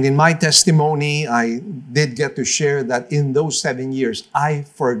 And in my testimony, I did get to share that in those 7 years, I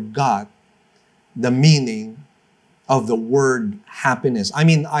forgot the meaning of the word happiness. I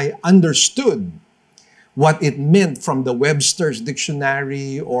mean, I understood what it meant from the Webster's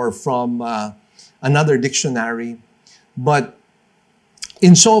dictionary or from another dictionary. But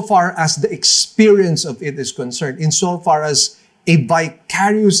insofar as the experience of it is concerned, insofar as a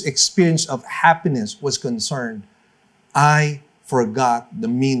vicarious experience of happiness was concerned, I forgot the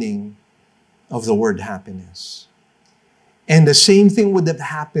meaning of the word happiness. And the same thing would have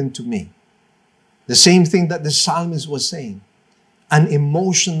happened to me. The same thing that the psalmist was saying. An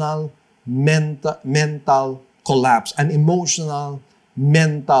emotional, mental collapse, an emotional,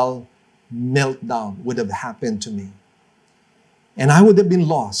 mental meltdown would have happened to me. And I would have been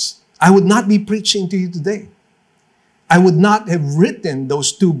lost. I would not be preaching to you today. I would not have written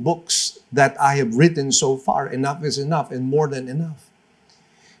those 2 books that I have written so far, Enough is Enough and More Than Enough.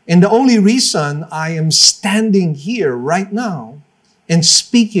 And the only reason I am standing here right now and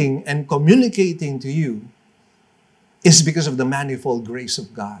speaking and communicating to you is because of the manifold grace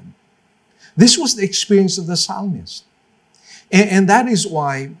of God. This was the experience of the psalmist. And that is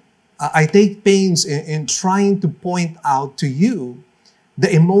why I take pains in trying to point out to you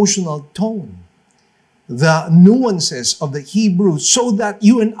the emotional tone, the nuances of the Hebrew, so that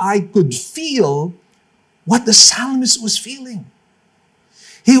you and I could feel what the psalmist was feeling.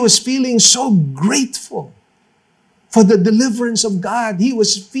 He was feeling so grateful for the deliverance of God. He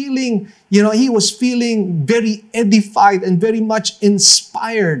was feeling, he was feeling very edified and very much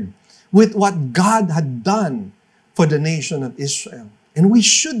inspired with what God had done for the nation of Israel. And we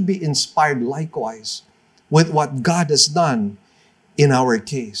should be inspired likewise with what God has done in our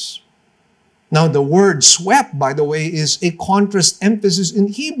case. Now, the word swept, by the way, is a contrast emphasis in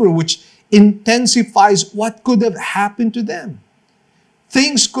Hebrew, which intensifies what could have happened to them.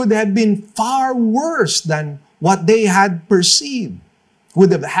 Things could have been far worse than what they had perceived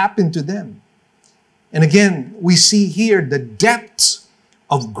would have happened to them. And again, we see here the depth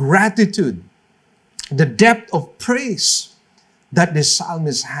of gratitude, the depth of praise that the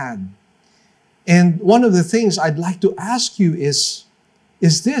psalmist had. And one of the things I'd like to ask you is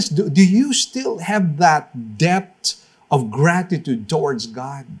this: do you still have that depth of gratitude towards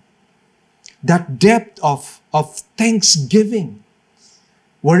God? That depth of thanksgiving,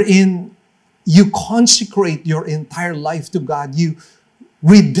 wherein you consecrate your entire life to God. You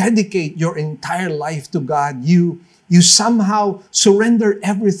rededicate your entire life to God. You somehow surrender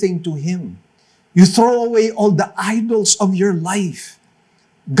everything to Him. You throw away all the idols of your life.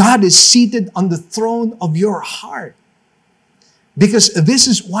 God is seated on the throne of your heart. Because this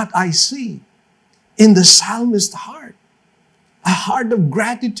is what I see in the psalmist's heart. A heart of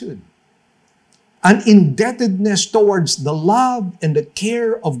gratitude. An indebtedness towards the love and the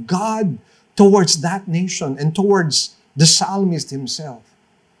care of God towards that nation and towards the psalmist himself.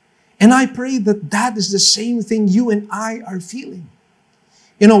 And I pray that that is the same thing you and I are feeling.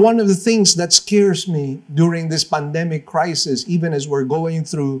 One of the things that scares me during this pandemic crisis, even as we're going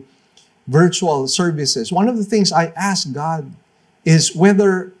through virtual services, one of the things I ask God is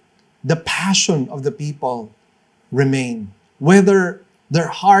whether the passion of the people remain, whether their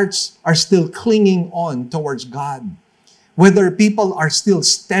hearts are still clinging on towards God, whether people are still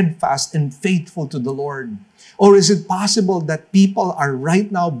steadfast and faithful to the Lord, or is it possible that people are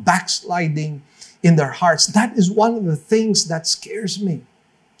right now backsliding in their hearts? That is one of the things that scares me.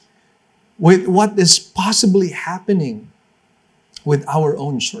 with what is possibly happening with our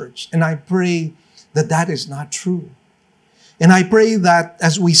own church. And I pray that that is not true. And I pray that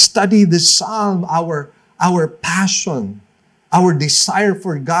as we study this psalm, our passion, our desire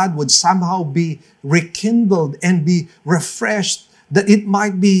for God would somehow be rekindled and be refreshed, that it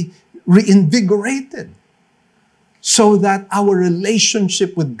might be reinvigorated, so that our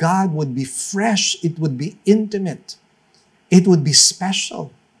relationship with God would be fresh, it would be intimate, it would be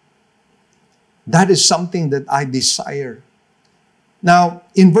special. That is something that I desire. Now,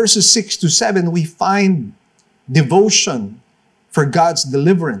 in verses 6 to 7, we find devotion for God's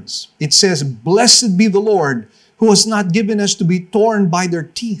deliverance. It says, "Blessed be the Lord, who has not given us to be torn by their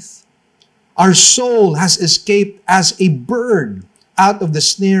teeth. Our soul has escaped as a bird out of the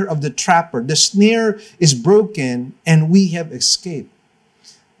snare of the trapper. The snare is broken, and we have escaped."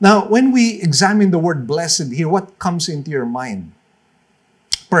 Now, when we examine the word blessed here, what comes into your mind?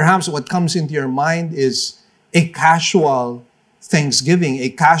 Perhaps what comes into your mind is a casual thanksgiving, a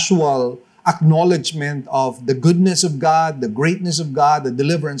casual acknowledgement of the goodness of God, the greatness of God, the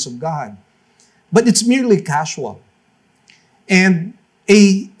deliverance of God. But it's merely casual. And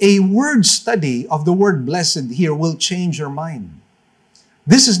a word study of the word blessed here will change your mind.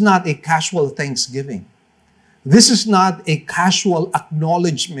 This is not a casual thanksgiving. This is not a casual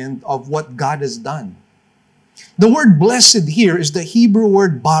acknowledgement of what God has done. The word blessed here is the Hebrew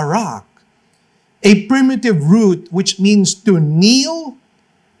word barak, a primitive root which means to kneel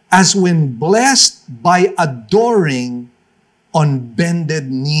as when blessed by adoring on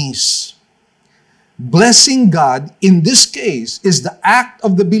bended knees. Blessing God, in this case, is the act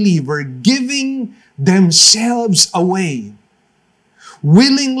of the believer giving themselves away,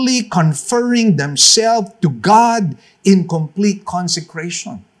 willingly conferring themselves to God in complete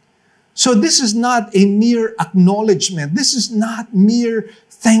consecration. So this is not a mere acknowledgement. This is not mere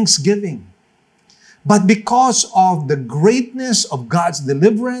thanksgiving. But because of the greatness of God's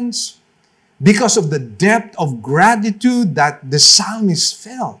deliverance, because of the depth of gratitude that the psalmist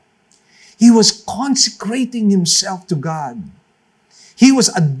felt, he was consecrating himself to God. He was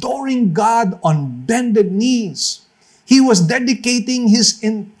adoring God on bended knees. He was dedicating his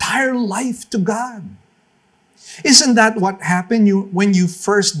entire life to God. Isn't that what happened when you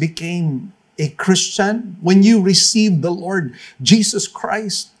first became a Christian? When you received the Lord Jesus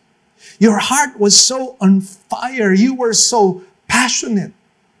Christ? Your heart was so on fire. You were so passionate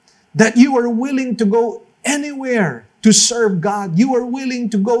that you were willing to go anywhere to serve God. You were willing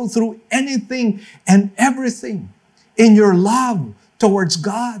to go through anything and everything in your love towards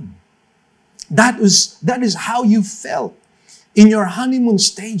God. That is how you felt in your honeymoon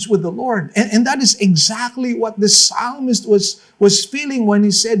stage with the Lord. And that is exactly what the psalmist was feeling when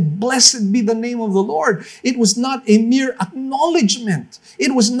he said, "Blessed be the name of the Lord." It was not a mere acknowledgement.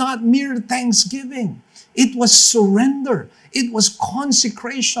 It was not mere thanksgiving. It was surrender. It was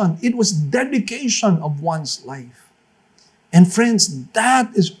consecration. It was dedication of one's life. And friends,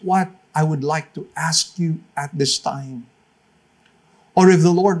 that is what I would like to ask you at this time. Or if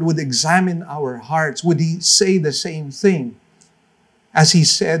the Lord would examine our hearts, would He say the same thing as He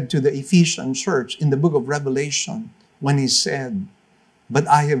said to the Ephesian church in the book of Revelation when He said, "But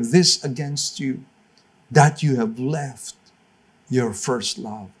I have this against you, that you have left your first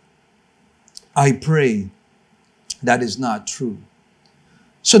love." I pray that is not true.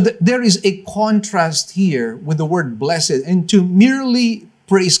 So there is a contrast here with the word blessed, and to merely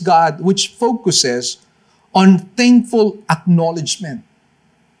praise God, which focuses on thankful acknowledgement,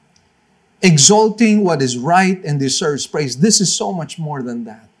 exalting what is right and deserves praise. This is so much more than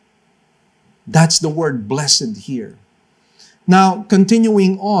that. That's the word blessed here. Now,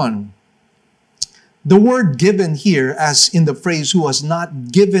 continuing on, the word given here, as in the phrase, "who has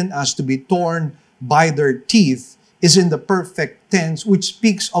not given us to be torn by their teeth," is in the perfect tense, which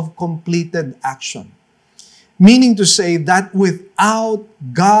speaks of completed action. Meaning to say that without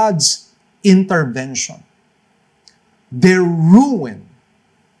God's intervention, their ruin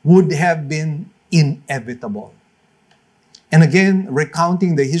would have been inevitable. And again,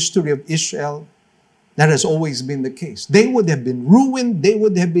 recounting the history of Israel, that has always been the case. They would have been ruined, they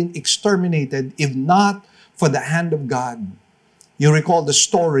would have been exterminated if not for the hand of God. You recall the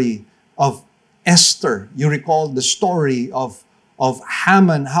story of Esther. You recall the story of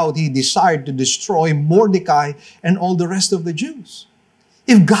Haman, how he desired to destroy Mordecai and all the rest of the Jews.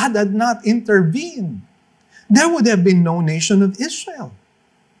 If God had not intervened, there would have been no nation of Israel.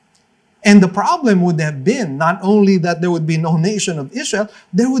 And the problem would have been not only that there would be no nation of Israel,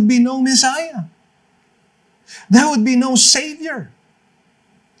 there would be no Messiah. There would be no Savior.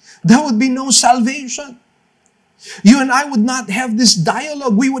 There would be no salvation. You and I would not have this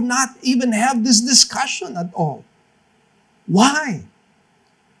dialogue. We would not even have this discussion at all. Why?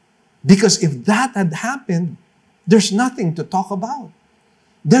 Because if that had happened, there's nothing to talk about.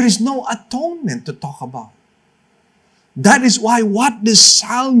 There is no atonement to talk about. That is why what this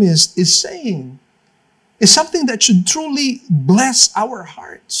psalmist is saying is something that should truly bless our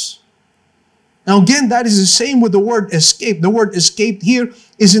hearts. Now again, that is the same with the word escape. The word escape here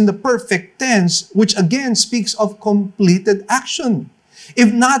is in the perfect tense, which again speaks of completed action.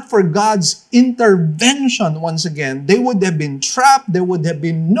 If not for God's intervention, once again, they would have been trapped. There would have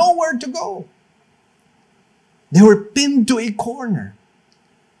been nowhere to go. They were pinned to a corner.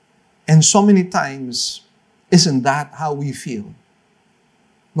 And so many times, isn't that how we feel?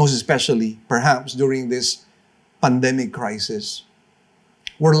 Most especially, perhaps, during this pandemic crisis.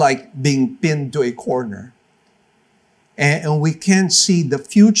 We're like being pinned to a corner. And we can't see the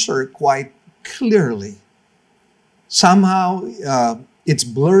future quite clearly. Somehow, it's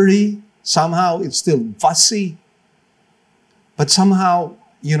blurry. Somehow, it's still fuzzy. But somehow,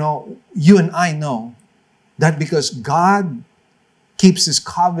 you and I know that because God keeps His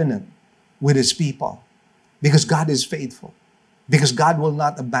covenant with His people, because God is faithful, because God will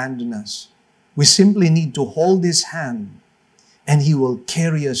not abandon us, we simply need to hold His hand and He will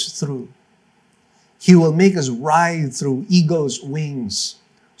carry us through. He will make us ride through eagle's wings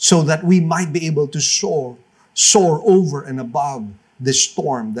so that we might be able to soar over and above the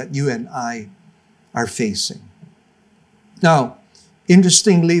storm that you and I are facing. Now,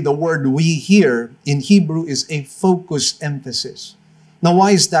 interestingly, the word "we" here in Hebrew is a focused emphasis. Now,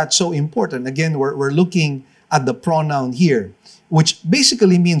 why is that so important? Again, we're looking at the pronoun here, which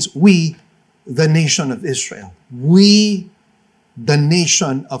basically means we, the nation of Israel. We, the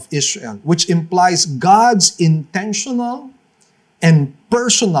nation of Israel, which implies God's intentional and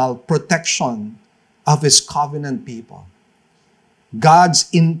personal protection of His covenant people. God's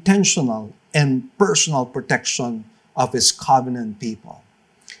intentional and personal protection of His covenant people.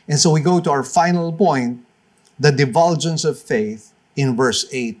 And so we go to our final point, the divulgence of faith in verse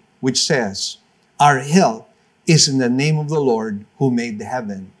 8, which says, our help is in the name of the Lord who made the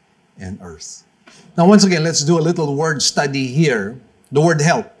heaven and earth. Now, once again, let's do a little word study here. The word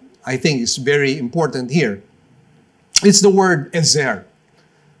help, I think, is very important here. It's the word ezer.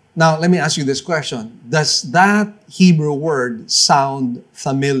 Now, let me ask you this question. Does that Hebrew word sound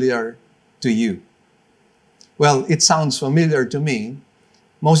familiar to you? Well, it sounds familiar to me,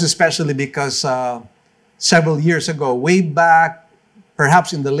 most especially because several years ago, way back,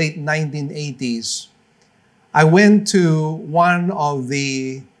 perhaps in the late 1980s, I went to one of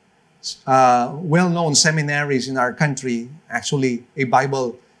the well-known seminaries in our country, actually a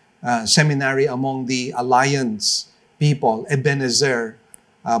Bible seminary among the Alliance people, Ebenezer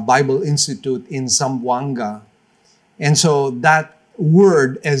Bible Institute in Zamboanga. And so that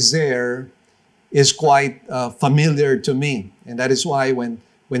word, ezer, is quite familiar to me. And that is why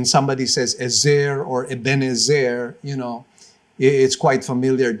when somebody says ezer or Ebenezer, it's quite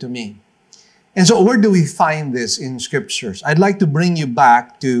familiar to me. And so where do we find this in scriptures? I'd like to bring you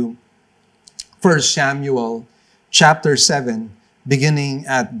back to 1 Samuel chapter 7, beginning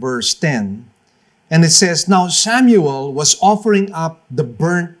at verse 10. And it says, now Samuel was offering up the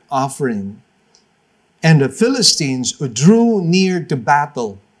burnt offering, and the Philistines drew near to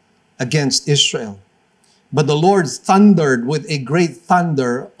battle against Israel. But the Lord thundered with a great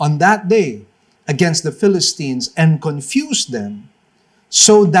thunder on that day against the Philistines and confused them,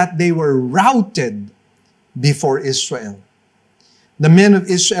 so that they were routed before Israel. The men of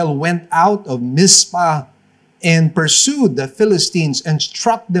Israel went out of Mizpah and pursued the Philistines and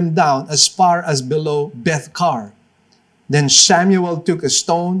struck them down as far as below Beth-kar. Then Samuel took a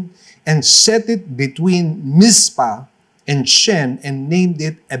stone and set it between Mizpah and Shen and named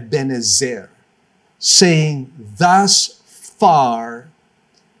it Ebenezer, saying, thus far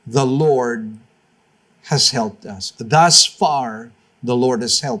the Lord has helped us. Thus far the Lord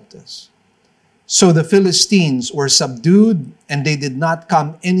has helped us. So the Philistines were subdued, and they did not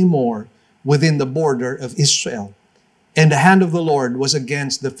come anymore within the border of Israel. And the hand of the Lord was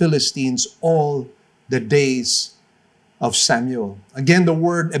against the Philistines all the days of Samuel. Again, the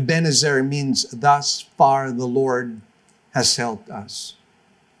word Ebenezer means, thus far the Lord has helped us.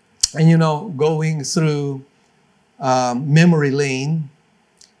 And going through memory lane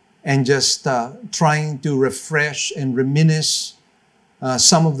and just trying to refresh and reminisce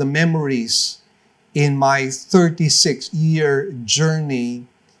some of the memories in my 36-year journey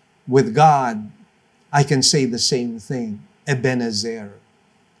with God, I can say the same thing. Ebenezer.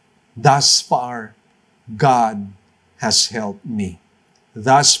 Thus far, God has helped me.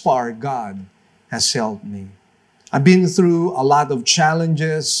 Thus far, God has helped me. I've been through a lot of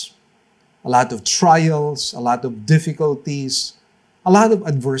challenges, a lot of trials, a lot of difficulties, a lot of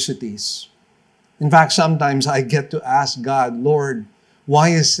adversities. In fact, sometimes I get to ask God, Lord, why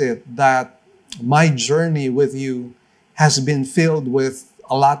is it that my journey with you has been filled with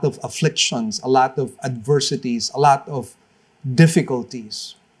a lot of afflictions, a lot of adversities, a lot of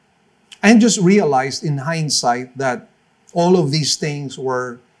difficulties? And just realized in hindsight that all of these things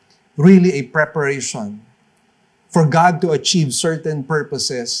were really a preparation for God to achieve certain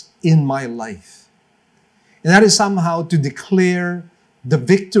purposes in my life. And that is somehow to declare the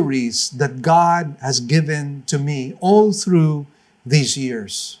victories that God has given to me all through these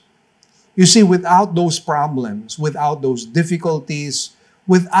years. You see, without those problems, without those difficulties,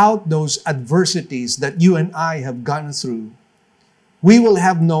 without those adversities that you and I have gone through, we will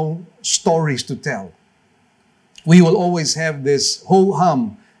have no stories to tell. We will always have this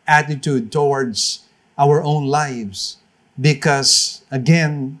ho-hum attitude towards our own lives because,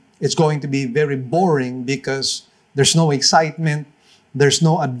 again, it's going to be very boring because there's no excitement, there's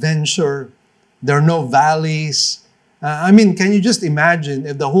no adventure, there are no valleys. Can you just imagine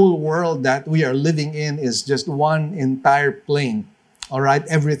if the whole world that we are living in is just one entire plain, all right?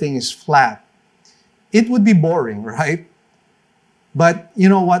 Everything is flat. It would be boring, right? But you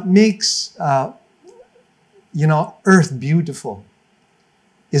know what makes Earth beautiful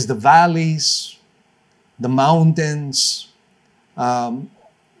is the valleys, the mountains,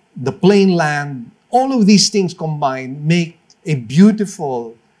 the plain land. All of these things combined make a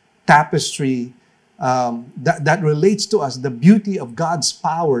beautiful tapestry that relates to us, the beauty of God's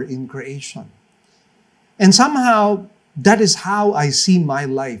power in creation. And somehow, that is how I see my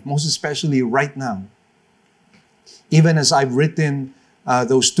life, most especially right now. Even as I've written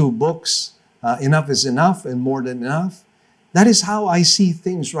those 2 books, Enough is Enough and More Than Enough, that is how I see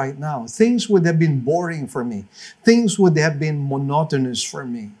things right now. Things would have been boring for me. Things would have been monotonous for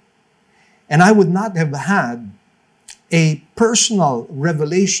me. And I would not have had a personal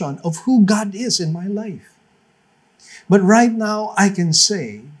revelation of who God is in my life. But right now, I can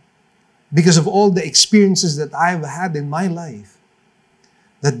say, because of all the experiences that I've had in my life,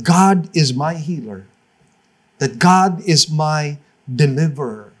 that God is my healer, that God is my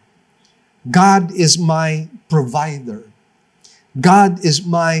deliverer, God is my provider, God is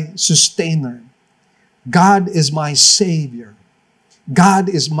my sustainer, God is my savior, God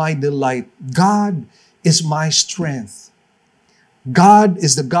is my delight, God is my strength. God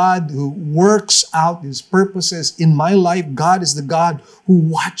is the God who works out His purposes in my life. God is the God who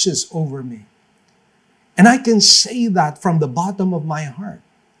watches over me. And I can say that from the bottom of my heart.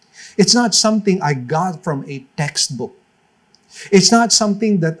 It's not something I got from a textbook. It's not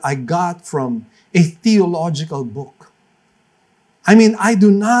something that I got from a theological book. I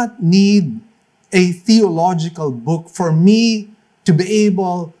do not need a theological book for me to be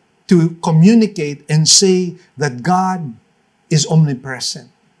able to communicate and say that God is omnipresent.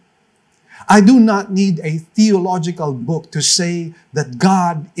 I do not need a theological book to say that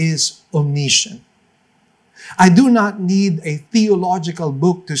God is omniscient. I do not need a theological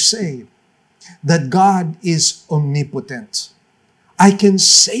book to say that God is omnipotent. I can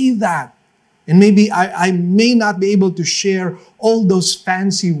say that, and maybe I may not be able to share all those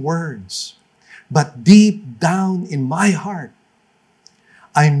fancy words, but deep down in my heart,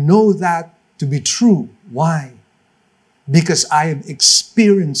 I know that to be true. Why? Because I have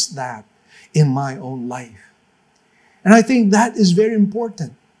experienced that in my own life. And I think that is very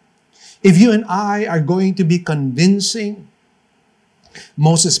important. If you and I are going to be convincing,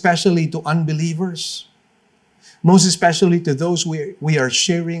 most especially to unbelievers, most especially to those we are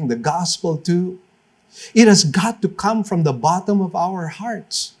sharing the gospel to, it has got to come from the bottom of our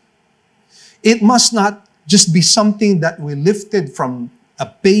hearts. It must not just be something that we lifted from a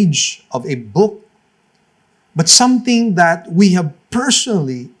page of a book, but something that we have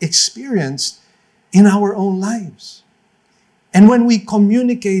personally experienced in our own lives. And when we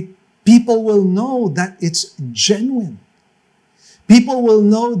communicate, people will know that it's genuine. People will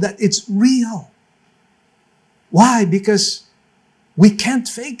know that it's real. Why? Because we can't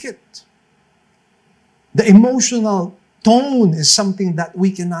fake it. The emotional tone is something that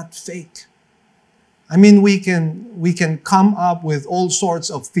we cannot fake. We can come up with all sorts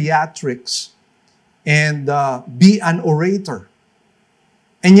of theatrics and be an orator.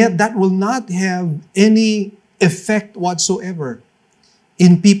 And yet that will not have any effect whatsoever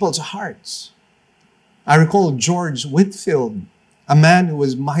in people's hearts. I recall George Whitefield, a man who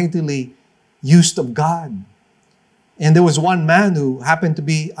was mightily used of God. And there was one man who happened to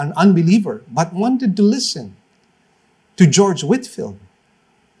be an unbeliever, but wanted to listen to George Whitefield.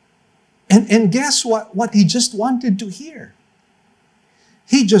 And guess what he just wanted to hear?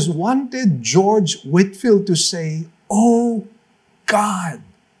 He just wanted George Whitefield to say, "Oh God."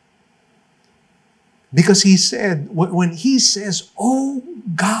 Because he said, when he says, "Oh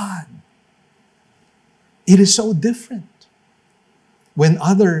God," it is so different when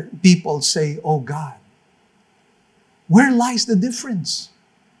other people say, "Oh God." Where lies the difference?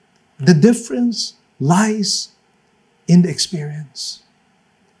 The difference lies in the experience.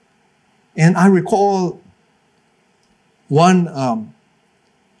 And I recall one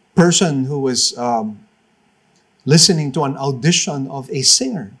person who was listening to an audition of a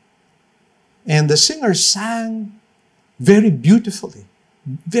singer. And the singer sang very beautifully.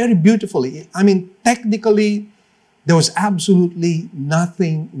 Very beautifully. I mean, technically, there was absolutely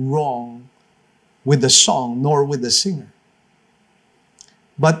nothing wrong with the song, nor with the singer.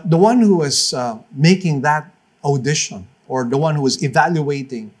 But the one who was making that audition, or the one who was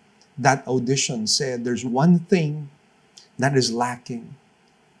evaluating that audition, said, "There's one thing that is lacking.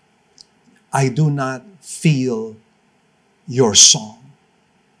 I do not feel your song.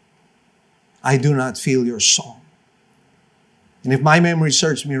 I do not feel your song." And if my memory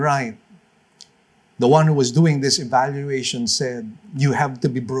serves me right, the one who was doing this evaluation said, "You have to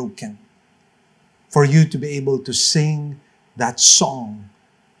be broken for you to be able to sing that song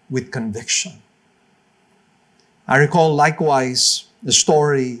with conviction." I recall likewise the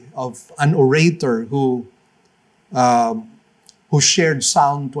story of an orator who shared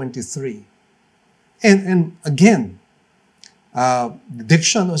Psalm 23. And again, the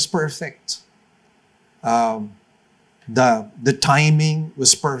diction was perfect. The timing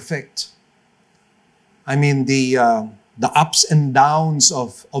was perfect. I mean, the ups and downs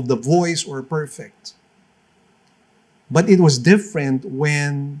of the voice were perfect. But it was different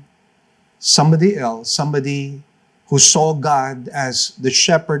when somebody else, somebody who saw God as the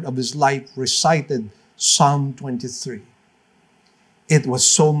shepherd of his life, recited Psalm 23. It was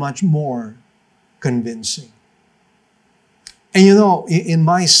so much more convincing. And you know, in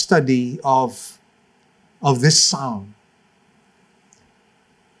my study of this psalm,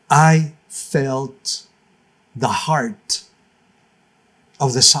 I felt the heart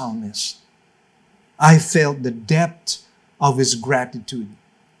of the psalmist. I felt the depth of his gratitude.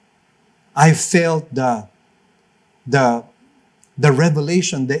 I felt the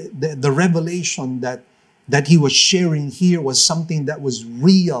revelation, the revelation that he was sharing here was something that was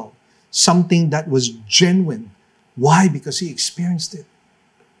real, something that was genuine. Why? Because he experienced it.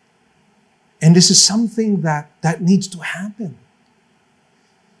 And this is something that needs to happen.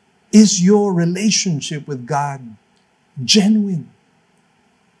 Is your relationship with God genuine?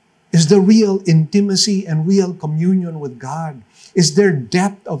 Is there real intimacy and real communion with God? Is there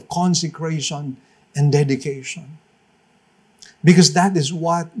depth of consecration and dedication? Because that is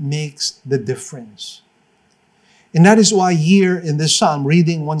what makes the difference. And that is why here in this psalm,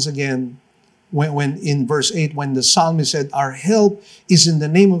 reading once again, when in verse 8, when the psalmist said, "Our help is in the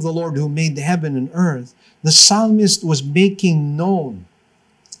name of the Lord who made the heaven and earth," the psalmist was making known.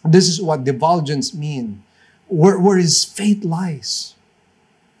 This is what divulgence mean, where his faith lies.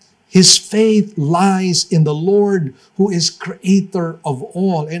 His faith lies in the Lord who is creator of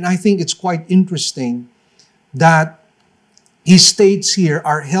all. And I think it's quite interesting that he states here,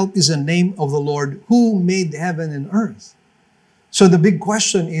 "Our help is in the name of the Lord who made heaven and earth." So the big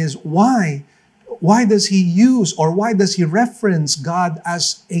question is, why does he use, or why does he reference God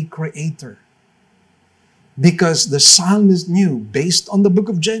as a creator? Because the psalmist knew, based on the book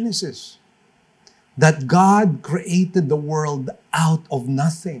of Genesis, that God created the world out of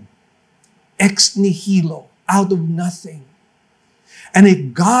nothing. Ex nihilo, out of nothing. And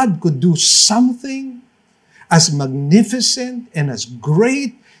if God could do something as magnificent and as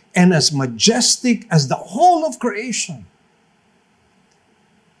great and as majestic as the whole of creation,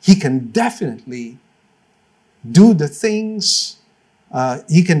 he can definitely do the things,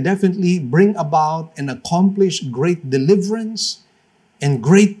 he can definitely bring about and accomplish great deliverance and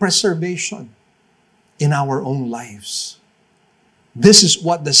great preservation in our own lives. This is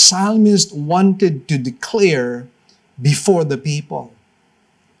what the psalmist wanted to declare before the people.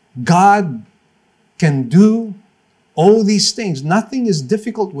 God can do all these things. Nothing is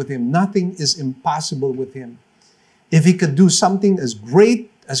difficult with him. Nothing is impossible with him. If he could do something as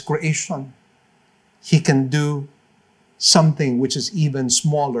great as creation, he can do something which is even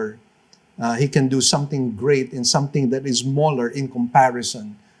smaller. He can do something great in something that is smaller in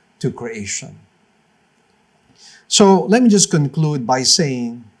comparison to creation. So let me just conclude by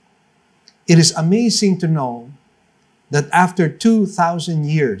saying, it is amazing to know that after 2,000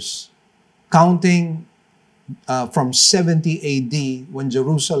 years, counting from 70 AD when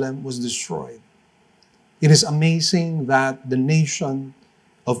Jerusalem was destroyed. It is amazing that the nation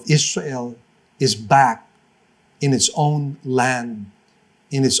of Israel is back in its own land,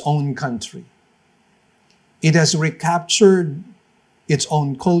 in its own country. It has recaptured its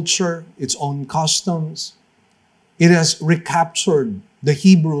own culture, its own customs. It has recaptured the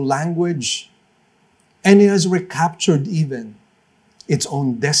Hebrew language, and it has recaptured even its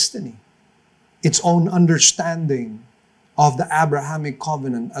own destiny, its own understanding of the Abrahamic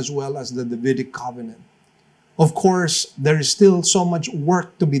covenant as well as the Davidic covenant. Of course, there is still so much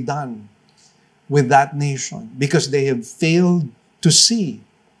work to be done with that nation because they have failed to see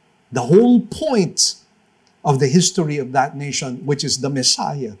the whole point of the history of that nation, which is the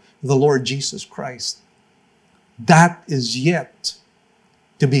Messiah, the Lord Jesus Christ. That is yet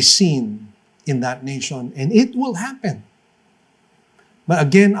to be seen in that nation, and it will happen. But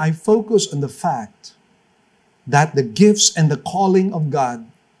again, I focus on the fact that the gifts and the calling of God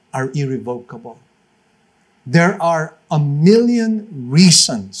are irrevocable. There are a million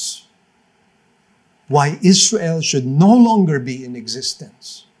reasons why Israel should no longer be in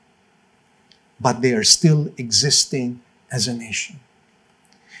existence, but they are still existing as a nation.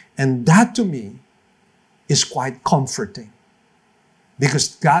 And that to me is quite comforting,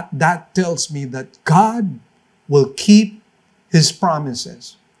 because that tells me that God will keep His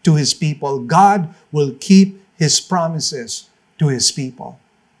promises to His people. God will keep His promises to His people.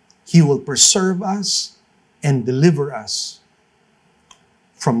 He will preserve us and deliver us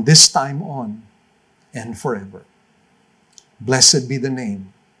from this time on and forever. Blessed be the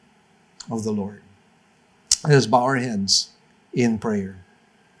name of the Lord. Let us bow our heads in prayer.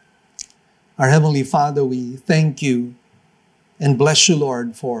 Our Heavenly Father, we thank You and bless You,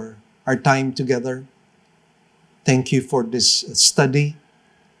 Lord, for our time together. Thank You for this study.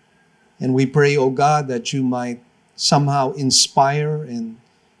 And we pray, O God, that You might somehow inspire and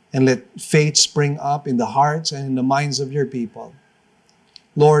let faith spring up in the hearts and in the minds of Your people.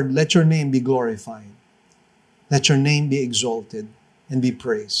 Lord, let Your name be glorified. Let Your name be exalted and be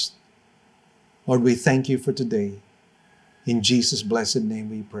praised. Lord, we thank You for today. In Jesus' blessed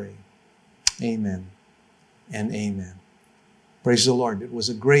name we pray. Amen and amen. Praise the Lord. It was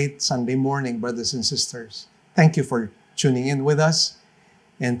a great Sunday morning, brothers and sisters. Thank you for tuning in with us.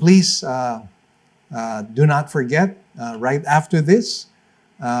 And please do not forget, right after this,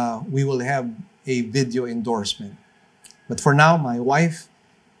 we will have a video endorsement. But for now, my wife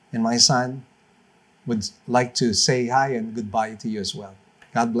and my son would like to say hi and goodbye to you as well.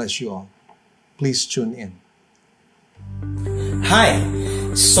 God bless you all. Please tune in. Hi!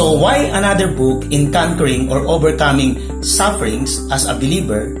 So why another book in conquering or overcoming sufferings as a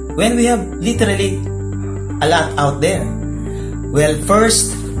believer when we have literally a lot out there? Well,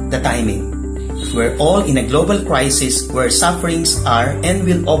 first, the timing. We're all in a global crisis where sufferings are and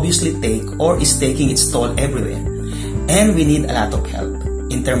will obviously take or is taking its toll everywhere. And we need a lot of help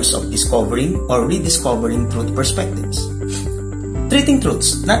in terms of discovering or rediscovering truth perspectives. Treating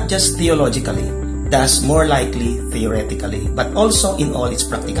truths, not just theologically, thus more likely theoretically, but also in all its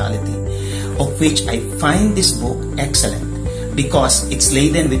practicality, of which I find this book excellent because it's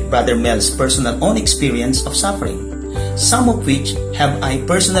laden with Brother Mel's personal own experience of suffering, some of which have I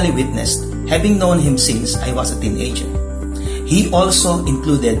personally witnessed, having known him since I was a teenager. He also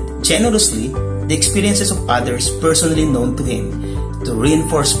included generously the experiences of others personally known to him to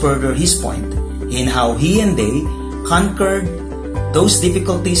reinforce further his point in how he and they conquered those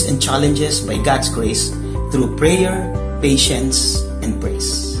difficulties and challenges by God's grace through prayer, patience, and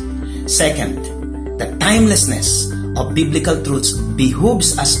praise. Second, the timelessness of biblical truths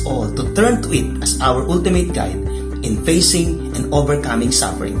behooves us all to turn to it as our ultimate guide in facing and overcoming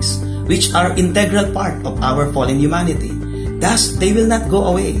sufferings, which are integral part of our fallen humanity. Thus, they will not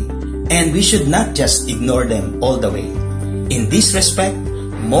go away, and we should not just ignore them all the way. In this respect,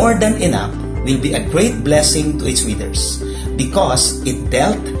 More Than Enough will be a great blessing to its readers because it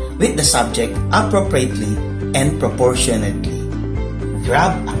dealt with the subject appropriately and proportionately.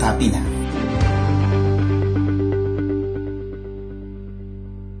 Grab a copy na.